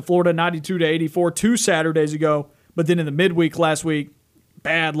 They lost to Florida 92-84 2 Saturdays ago. But then in the midweek last week,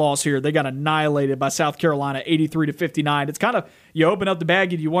 bad loss here. They got annihilated by South Carolina 83-59. It's kind of, you open up the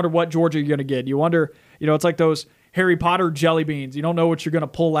bag and you wonder what Georgia you're going to get. You wonder, it's like those Harry Potter jelly beans. You don't know what you're going to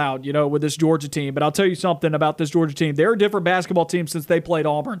pull out, with this Georgia team. But I'll tell you something about this Georgia team. They're a different basketball team since they played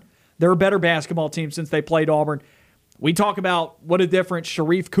Auburn. They're a better basketball team since they played Auburn. We talk about what a difference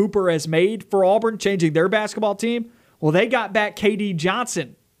Sharif Cooper has made for Auburn, changing their basketball team. Well, they got back KD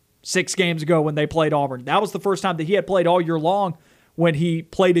Johnson 6 games ago when they played Auburn. That was the first time that he had played all year long when he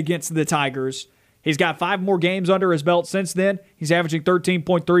played against the Tigers. He's got 5 more games under his belt since then. He's averaging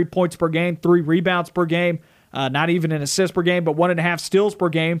 13.3 points per game, 3 rebounds per game, not even an assist per game, but 1.5 steals per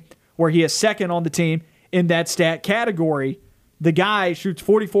game, where he is second on the team in that stat category. The guy shoots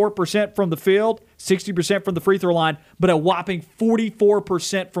 44% from the field, 60% from the free throw line, but a whopping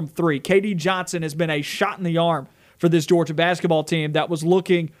 44% from 3. KD Johnson has been a shot in the arm for this Georgia basketball team that was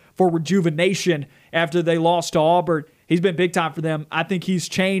looking for rejuvenation after they lost to Auburn. He's been big time for them. I think he's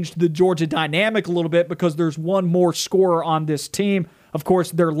changed the Georgia dynamic a little bit because there's one more scorer on this team. Of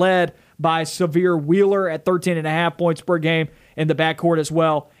course, they're led by Severe Wheeler at 13.5 points per game in the backcourt as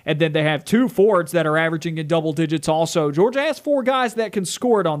well. And then they have 2 forwards that are averaging in double digits also. Georgia has 4 guys that can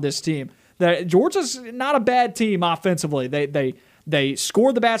score it on this team. Georgia's not a bad team offensively. They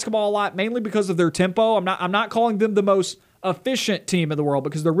score the basketball a lot, mainly because of their tempo. I'm not calling them the most efficient team in the world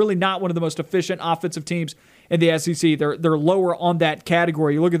because they're really not one of the most efficient offensive teams in the SEC. They're lower on that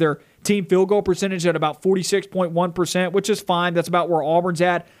category. You look at their team field goal percentage at about 46.1%, which is fine. That's about where Auburn's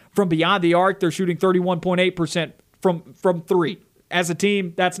at. From beyond the arc, they're shooting 31.8% from 3. As a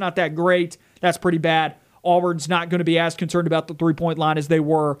team, that's not that great. That's pretty bad. Auburn's not going to be as concerned about the 3-point line as they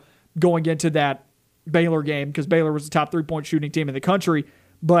were going into that Baylor game because Baylor was the top 3-point shooting team in the country.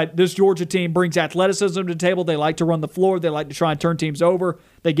 But this Georgia team brings athleticism to the table. They like to run the floor. They like to try and turn teams over.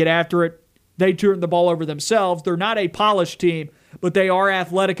 They get after it. They turn the ball over themselves. They're not a polished team, but they are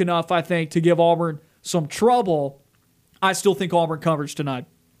athletic enough, I think, to give Auburn some trouble. I still think Auburn covers tonight.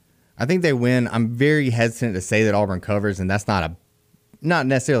 I think they win. I'm very hesitant to say that Auburn covers, and that's not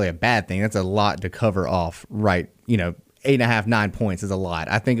necessarily a bad thing. That's a lot to cover off, right? 8.5, 9 points is a lot.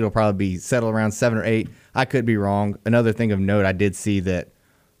 I think it'll probably be settled around 7 or 8. I could be wrong. Another thing of note, I did see that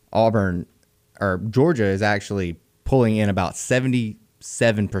Georgia is actually pulling in about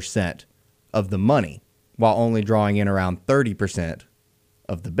 77% of the money while only drawing in around 30%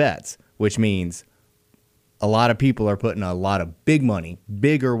 of the bets, which means a lot of people are putting a lot of big money,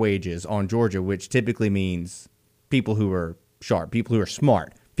 bigger wages on Georgia, which typically means people who are sharp, people who are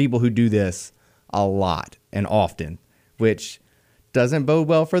smart, people who do this a lot and often, which doesn't bode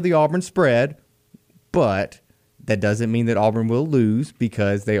well for the Auburn spread, but that doesn't mean that Auburn will lose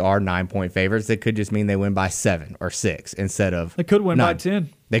because they are 9-point favorites. It could just mean they win by 7 or 6 instead of They could win 9. by 10.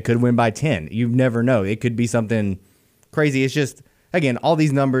 They could win by 10. You never know. It could be something crazy. It's just, again, all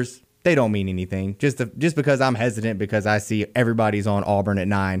these numbers, they don't mean anything. Just because I'm hesitant because I see everybody's on Auburn at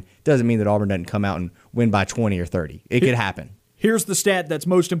 9 doesn't mean that Auburn doesn't come out and win by 20 or 30. It could happen. Here's the stat that's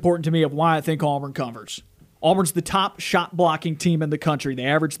most important to me of why I think Auburn covers. Auburn's the top shot blocking team in the country. They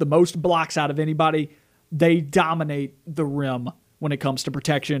average the most blocks out of anybody. They dominate the rim when it comes to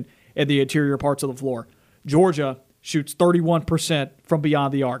protection in the interior parts of the floor. Georgia shoots 31% from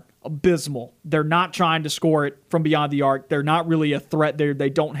beyond the arc. Abysmal. They're not trying to score it from beyond the arc. They're not really a threat there. They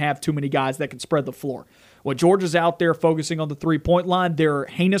don't have too many guys that can spread the floor. When Georgia's out there focusing on the 3-point line, they're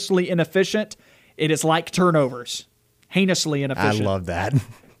heinously inefficient. It is like turnovers. Heinously inefficient. I love that.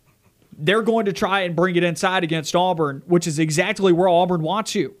 They're going to try and bring it inside against Auburn, which is exactly where Auburn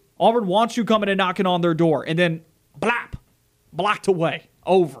wants you. Auburn wants you coming and knocking on their door, and then blap, blocked away,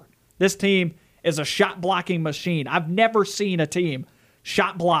 over. This team is a shot-blocking machine. I've never seen a team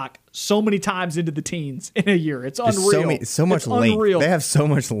shot block so many times into the teens in a year. It's unreal. So much length. Unreal. They have so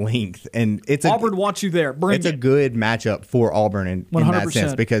much length, and Auburn wants you there. It's a good matchup for Auburn in that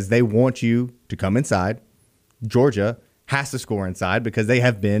sense because they want you to come inside. Georgia has to score inside because they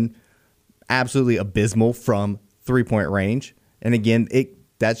have been absolutely abysmal from 3-point range. And again,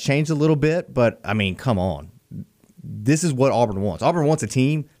 that's changed a little bit, but I mean, come on. This is what Auburn wants. Auburn wants a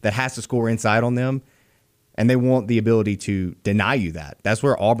team that has to score inside on them, and they want the ability to deny you that. That's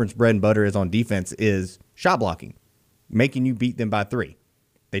where Auburn's bread and butter is on defense, is shot blocking, making you beat them by 3.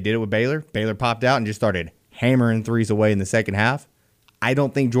 They did it with Baylor. Baylor popped out and just started hammering threes away in the second half. I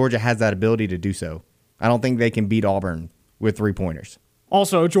don't think Georgia has that ability to do so. I don't think they can beat Auburn with 3-pointers.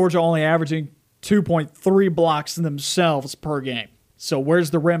 Also, Georgia only averaging 2.3 blocks themselves per game. So where's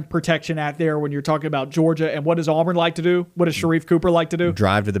the rim protection at there when you're talking about Georgia? And what does Auburn like to do? What does Sharif Cooper like to do?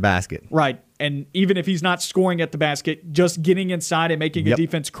 Drive to the basket. Right. And even if he's not scoring at the basket, just getting inside and making a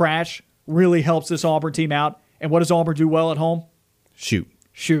defense crash really helps this Auburn team out. And what does Auburn do well at home? Shoot.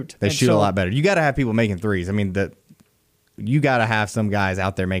 And They shoot a lot better. You got to have people making threes. I mean, you got to have some guys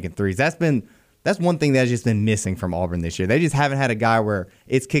out there making threes. That's one thing that's just been missing from Auburn this year. They just haven't had a guy where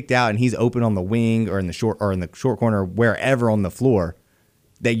it's kicked out and he's open on the wing or in the short corner, wherever on the floor,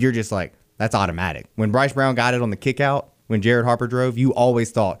 that you're just like, that's automatic. When Bryce Brown got it on the kick out, when Jared Harper drove, you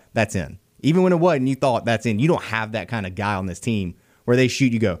always thought that's in. Even when it wasn't, you thought that's in. You don't have that kind of guy on this team where they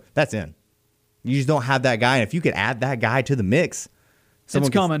shoot, you go, that's in. You just don't have that guy. And if you could add that guy to the mix, it's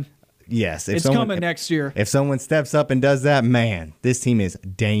coming. Yes. It's coming next year. If someone steps up and does that, man, this team is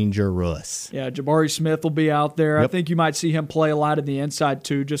dangerous. Yeah, Jabari Smith will be out there. Yep. I think you might see him play a lot in the inside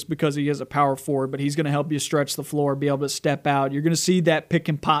too, just because he is a power forward, but he's going to help you stretch the floor, be able to step out. You're going to see that pick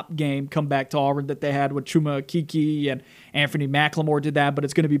and pop game come back to Auburn that they had with Chuma Kiki and Anthony McLemore did that, but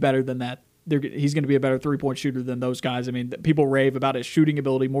it's going to be better than that. He's going to be a better 3-point shooter than those guys. I mean, people rave about his shooting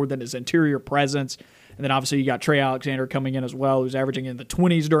ability more than his interior presence. And then obviously you got Trey Alexander coming in as well, who's averaging in the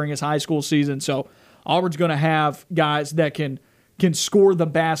 20s during his high school season. So Auburn's going to have guys that can score the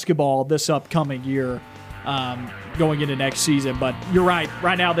basketball this upcoming year going into next season. But you're right.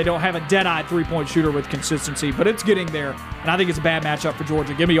 Right now they don't have a dead-eye 3-point shooter with consistency, but it's getting there. And I think it's a bad matchup for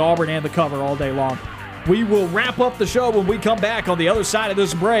Georgia. Give me Auburn and the cover all day long. We will wrap up the show when we come back on the other side of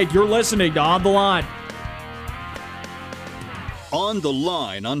this break. You're listening to On the Line. On the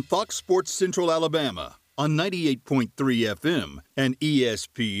Line on Fox Sports Central Alabama on 98.3 FM and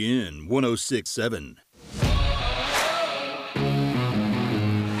ESPN 106.7.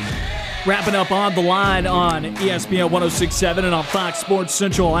 Wrapping up On the Line on ESPN 106.7 and on Fox Sports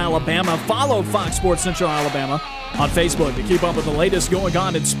Central Alabama. Follow Fox Sports Central Alabama on Facebook to keep up with the latest going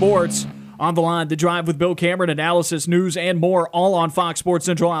on in sports. On the Line, The Drive with Bill Cameron, analysis, news, and more, all on Fox Sports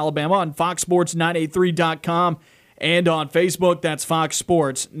Central Alabama, on foxsports983.com, and on Facebook, that's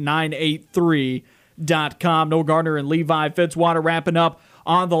foxsports983.com. Noah Gardner and Levi Fitzwater wrapping up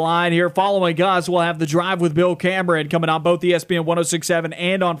On the Line here. Following us, we'll have The Drive with Bill Cameron coming on both ESPN 106.7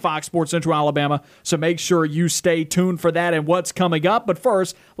 and on Fox Sports Central Alabama, so make sure you stay tuned for that and what's coming up. But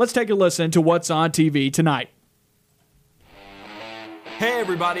first, let's take a listen to what's on TV tonight. Hey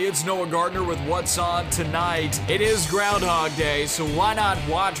everybody, it's Noah Gardner with What's On Tonight. It is Groundhog Day, so why not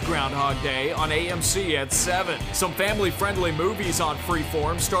watch Groundhog Day on AMC at 7? Some family-friendly movies on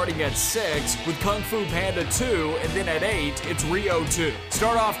Freeform starting at 6 with Kung Fu Panda 2, and then at 8, it's Rio 2.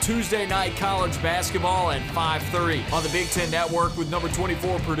 Start off Tuesday night college basketball at 5:30 on the Big Ten Network with number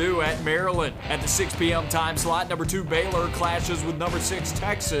 24 Purdue at Maryland. At the 6 p.m. time slot, number 2 Baylor clashes with number 6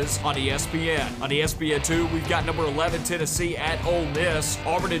 Texas on ESPN. On ESPN 2, we've got number 11 Tennessee at Ole Miss.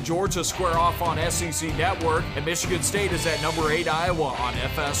 Auburn and Georgia square off on SEC Network, and Michigan State is at number 8 Iowa on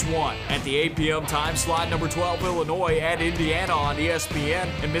FS1. At the 8 p.m. time slot, number 12 Illinois at Indiana on ESPN,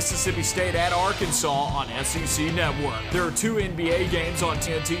 and Mississippi State at Arkansas on SEC Network. There are 2 NBA games on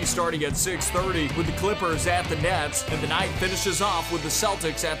TNT starting at 6:30 with the Clippers at the Nets, and the night finishes off with the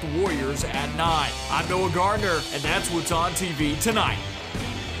Celtics at the Warriors at 9. I'm Noah Gardner, and that's what's on TV tonight.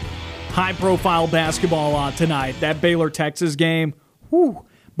 High-profile basketball on tonight. That Baylor-Texas game. Whew.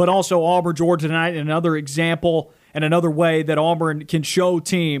 But also Auburn, Georgia tonight, another example and another way that Auburn can show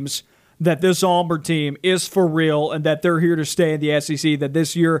teams that this Auburn team is for real and that they're here to stay in the SEC, that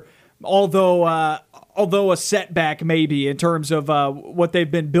this year, although a setback maybe in terms of what they've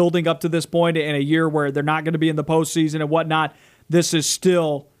been building up to this point in a year where they're not going to be in the postseason and whatnot, this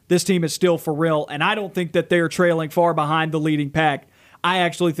team is still for real. And I don't think that they're trailing far behind the leading pack. I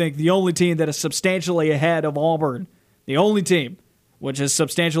actually think the only team that is substantially ahead of Auburn, the only team which is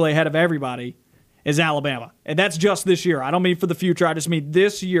substantially ahead of everybody, is Alabama. And that's just this year. I don't mean for the future. I just mean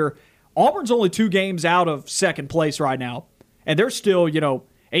this year. Auburn's only 2 games out of second place right now. And they're still,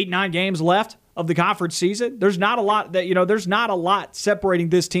 8-9 games left of the conference season. There's not a lot there's not a lot separating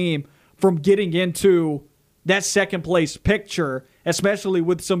this team from getting into that second place picture, especially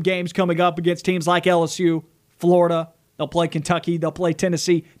with some games coming up against teams like LSU, Florida. They'll play Kentucky. They'll play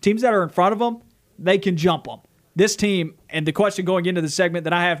Tennessee. Teams that are in front of them, they can jump them. This team, and the question going into the segment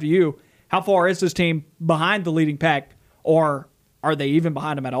that I have to you, how far is this team behind the leading pack, or are they even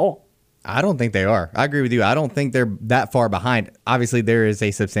behind them at all? I don't think they are. I agree with you. I don't think they're that far behind. Obviously, there is a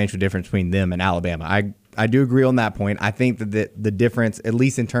substantial difference between them and Alabama. I do agree on that point. I think that the difference, at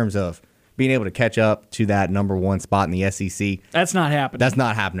least in terms of being able to catch up to that number one spot in the SEC. That's not happening. That's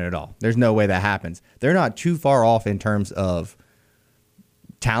not happening at all. There's no way that happens. They're not too far off in terms of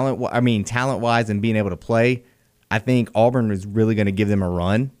talent-wise and being able to play. I think Auburn is really going to give them a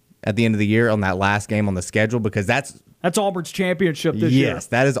run at the end of the year on that last game on the schedule because that's Auburn's championship this year. Yes,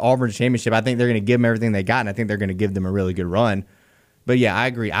 that is Auburn's championship. I think they're going to give them everything they got, and I think they're going to give them a really good run. But, yeah, I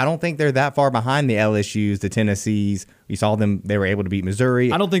agree. I don't think they're that far behind the LSUs, the Tennessees. We saw them. They were able to beat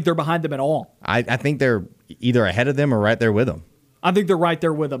Missouri. I don't think they're behind them at all. I think they're either ahead of them or right there with them. I think they're right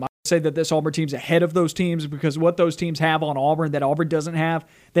there with them. I would say that this Auburn team's ahead of those teams because what those teams have on Auburn that Auburn doesn't have,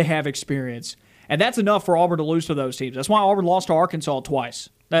 they have experience. And that's enough for Auburn to lose to those teams. That's why Auburn lost to Arkansas twice.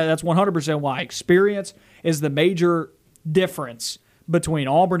 That's 100% why. Experience is the major difference between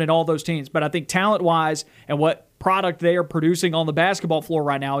Auburn and all those teams. But I think talent-wise and what product they are producing on the basketball floor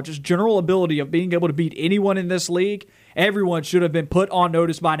right now, just general ability of being able to beat anyone in this league, everyone should have been put on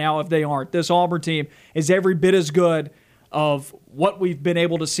notice by now if they aren't. This Auburn team is every bit as good of what we've been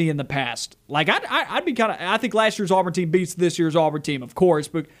able to see in the past. Like I think last year's Auburn team beats this year's Auburn team, of course,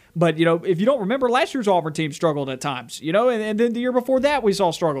 but if you don't remember, last year's Auburn team struggled at times, and then the year before that we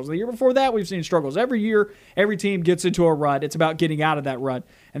saw struggles. The year before that we've seen struggles. Every year, every team gets into a rut. It's about getting out of that rut.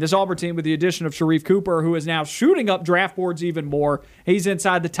 And this Auburn team, with the addition of Sharif Cooper, who is now shooting up draft boards even more, he's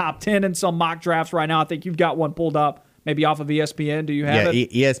inside the top 10 in some mock drafts right now. I think you've got one pulled up. Maybe off of ESPN. Do you have it?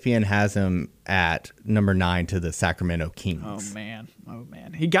 ESPN has him at number 9 to the Sacramento Kings. Oh,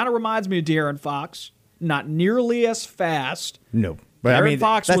 man. He kind of reminds me of De'Aaron Fox. Not nearly as fast. No. But De'Aaron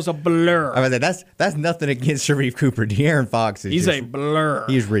Fox was a blur. I mean, that's nothing against Sharif Cooper. De'Aaron Fox is a blur.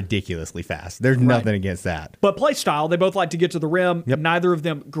 He's ridiculously fast. There's nothing against that. But play style, they both like to get to the rim. Yep. Neither of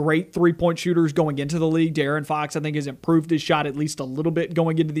them great three-point shooters going into the league. De'Aaron Fox, I think, has improved his shot at least a little bit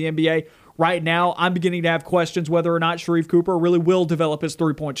going into the NBA. Right now, I'm beginning to have questions whether or not Sharif Cooper really will develop his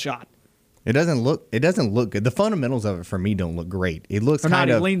three-point shot. It doesn't look good. The fundamentals of it for me don't look great. It looks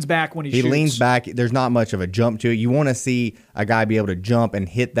kind of. He leans back when he shoots. He leans back. There's not much of a jump to it. You want to see a guy be able to jump and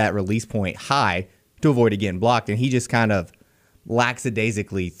hit that release point high to avoid it getting blocked, and he just kind of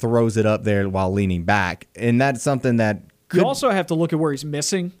lackadaisically throws it up there while leaning back, and that's something that you also have to look at where he's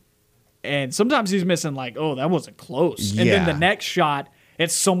missing, and sometimes he's missing like, oh, that wasn't close, and then the next shot,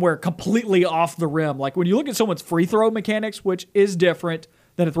 it's somewhere completely off the rim. Like when you look at someone's free throw mechanics, which is different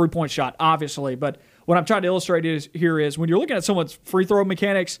than a three-point shot, obviously. But what I'm trying to illustrate here is when you're looking at someone's free throw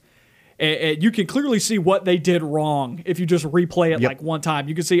mechanics, you can clearly see what they did wrong if you just replay it like one time.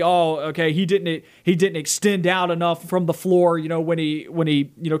 You can see, oh, okay, he didn't extend out enough from the floor. When he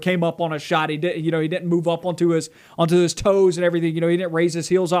came up on a shot, he didn't move up onto his toes and everything. He didn't raise his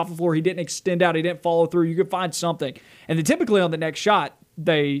heels off the floor. He didn't extend out. He didn't follow through. You could find something, and then typically on the next shot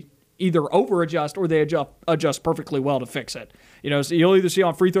they either over adjust or they adjust perfectly well to fix it. So you'll either see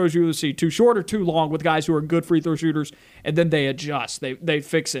on free throws, you either see too short or too long with guys who are good free throw shooters, and then they adjust. They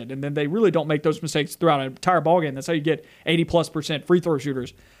fix it, and then they really don't make those mistakes throughout an entire ballgame. That's how you get 80+% free throw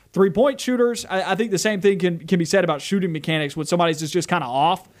shooters. 3-point shooters, I think the same thing can be said about shooting mechanics. When somebody's just kind of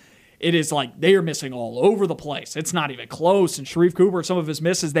off, it is like they are missing all over the place. It's not even close. And Sharif Cooper, some of his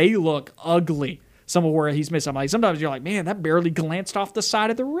misses, they look ugly. Some of where he's missing. Like sometimes you're like, man, that barely glanced off the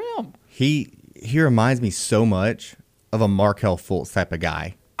side of the rim. He reminds me so much of a Markelle Fultz type of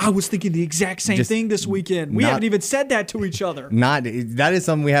guy. I was thinking the exact same thing this weekend. We haven't even said that to each other. That is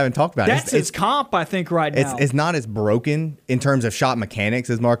something we haven't talked about. That's his comp, I think, right now. It's not as broken in terms of shot mechanics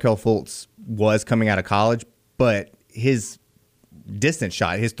as Markelle Fultz was coming out of college, but his distance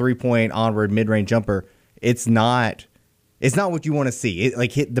shot, his 3-point onward mid-range jumper, it's not what you want to see.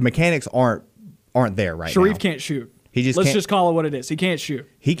 The mechanics aren't there right now. Sharif can't shoot. Let's just call it what it is. He can't shoot.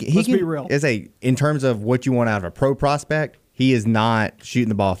 Let's be real. In terms of what you want out of a pro prospect, he is not shooting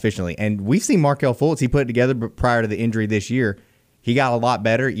the ball efficiently. And we've seen Markelle Fultz, he put it together prior to the injury this year. He got a lot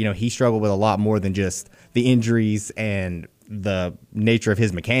better. He struggled with a lot more than just the injuries and the nature of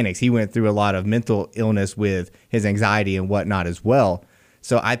his mechanics. He went through a lot of mental illness with his anxiety and whatnot as well.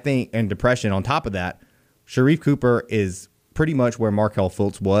 So I think, and depression on top of that, Sharif Cooper is pretty much where Markelle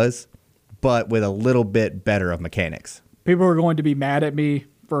Fultz was, but with a little bit better of mechanics. People are going to be mad at me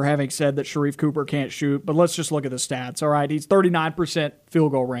for having said that Sharif Cooper can't shoot, but let's just look at the stats. All right, he's 39%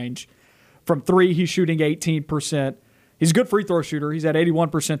 field goal range. From 3, he's shooting 18%. He's a good free throw shooter. He's at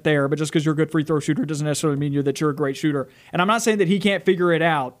 81% there, but just because you're a good free throw shooter doesn't necessarily mean that you're a great shooter. And I'm not saying that he can't figure it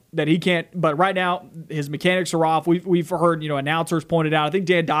out, that he can't, but right now his mechanics are off. We've heard, announcers pointed out. I think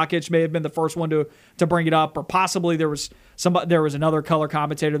Dan Dockich may have been the first one to bring it up, or possibly there was another color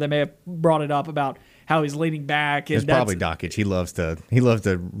commentator that may have brought it up about how he's leaning back. It's probably Dockich. He loves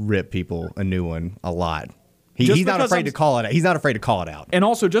to rip people a new one a lot. He's not afraid to call it out. He's not afraid to call it out. And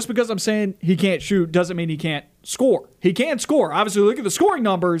also, just because I'm saying he can't shoot doesn't mean he can't score. He can score. Obviously, look at the scoring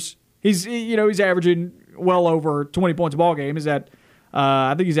numbers. He's averaging well over 20 points a ball game.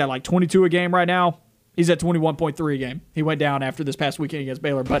 I think he's at like 22 a game right now. He's at 21.3 a game. He went down after this past weekend against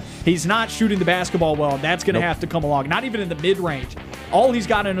Baylor, but he's not shooting the basketball well, and that's going to have to come along. Not even in the mid-range. All he's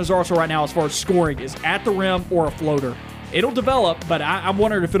got in his arsenal right now as far as scoring is at the rim or a floater. It'll develop, but I'm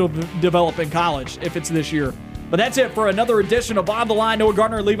wondering if it'll develop in college, if it's this year. But that's it for another edition of On the Line. Noah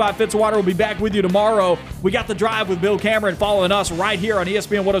Gardner and Levi Fitzwater will be back with you tomorrow. We got The Drive with Bill Cameron following us right here on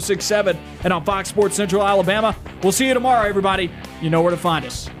ESPN 106.7 and on Fox Sports Central Alabama. We'll see you tomorrow, everybody. You know where to find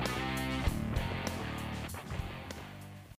us.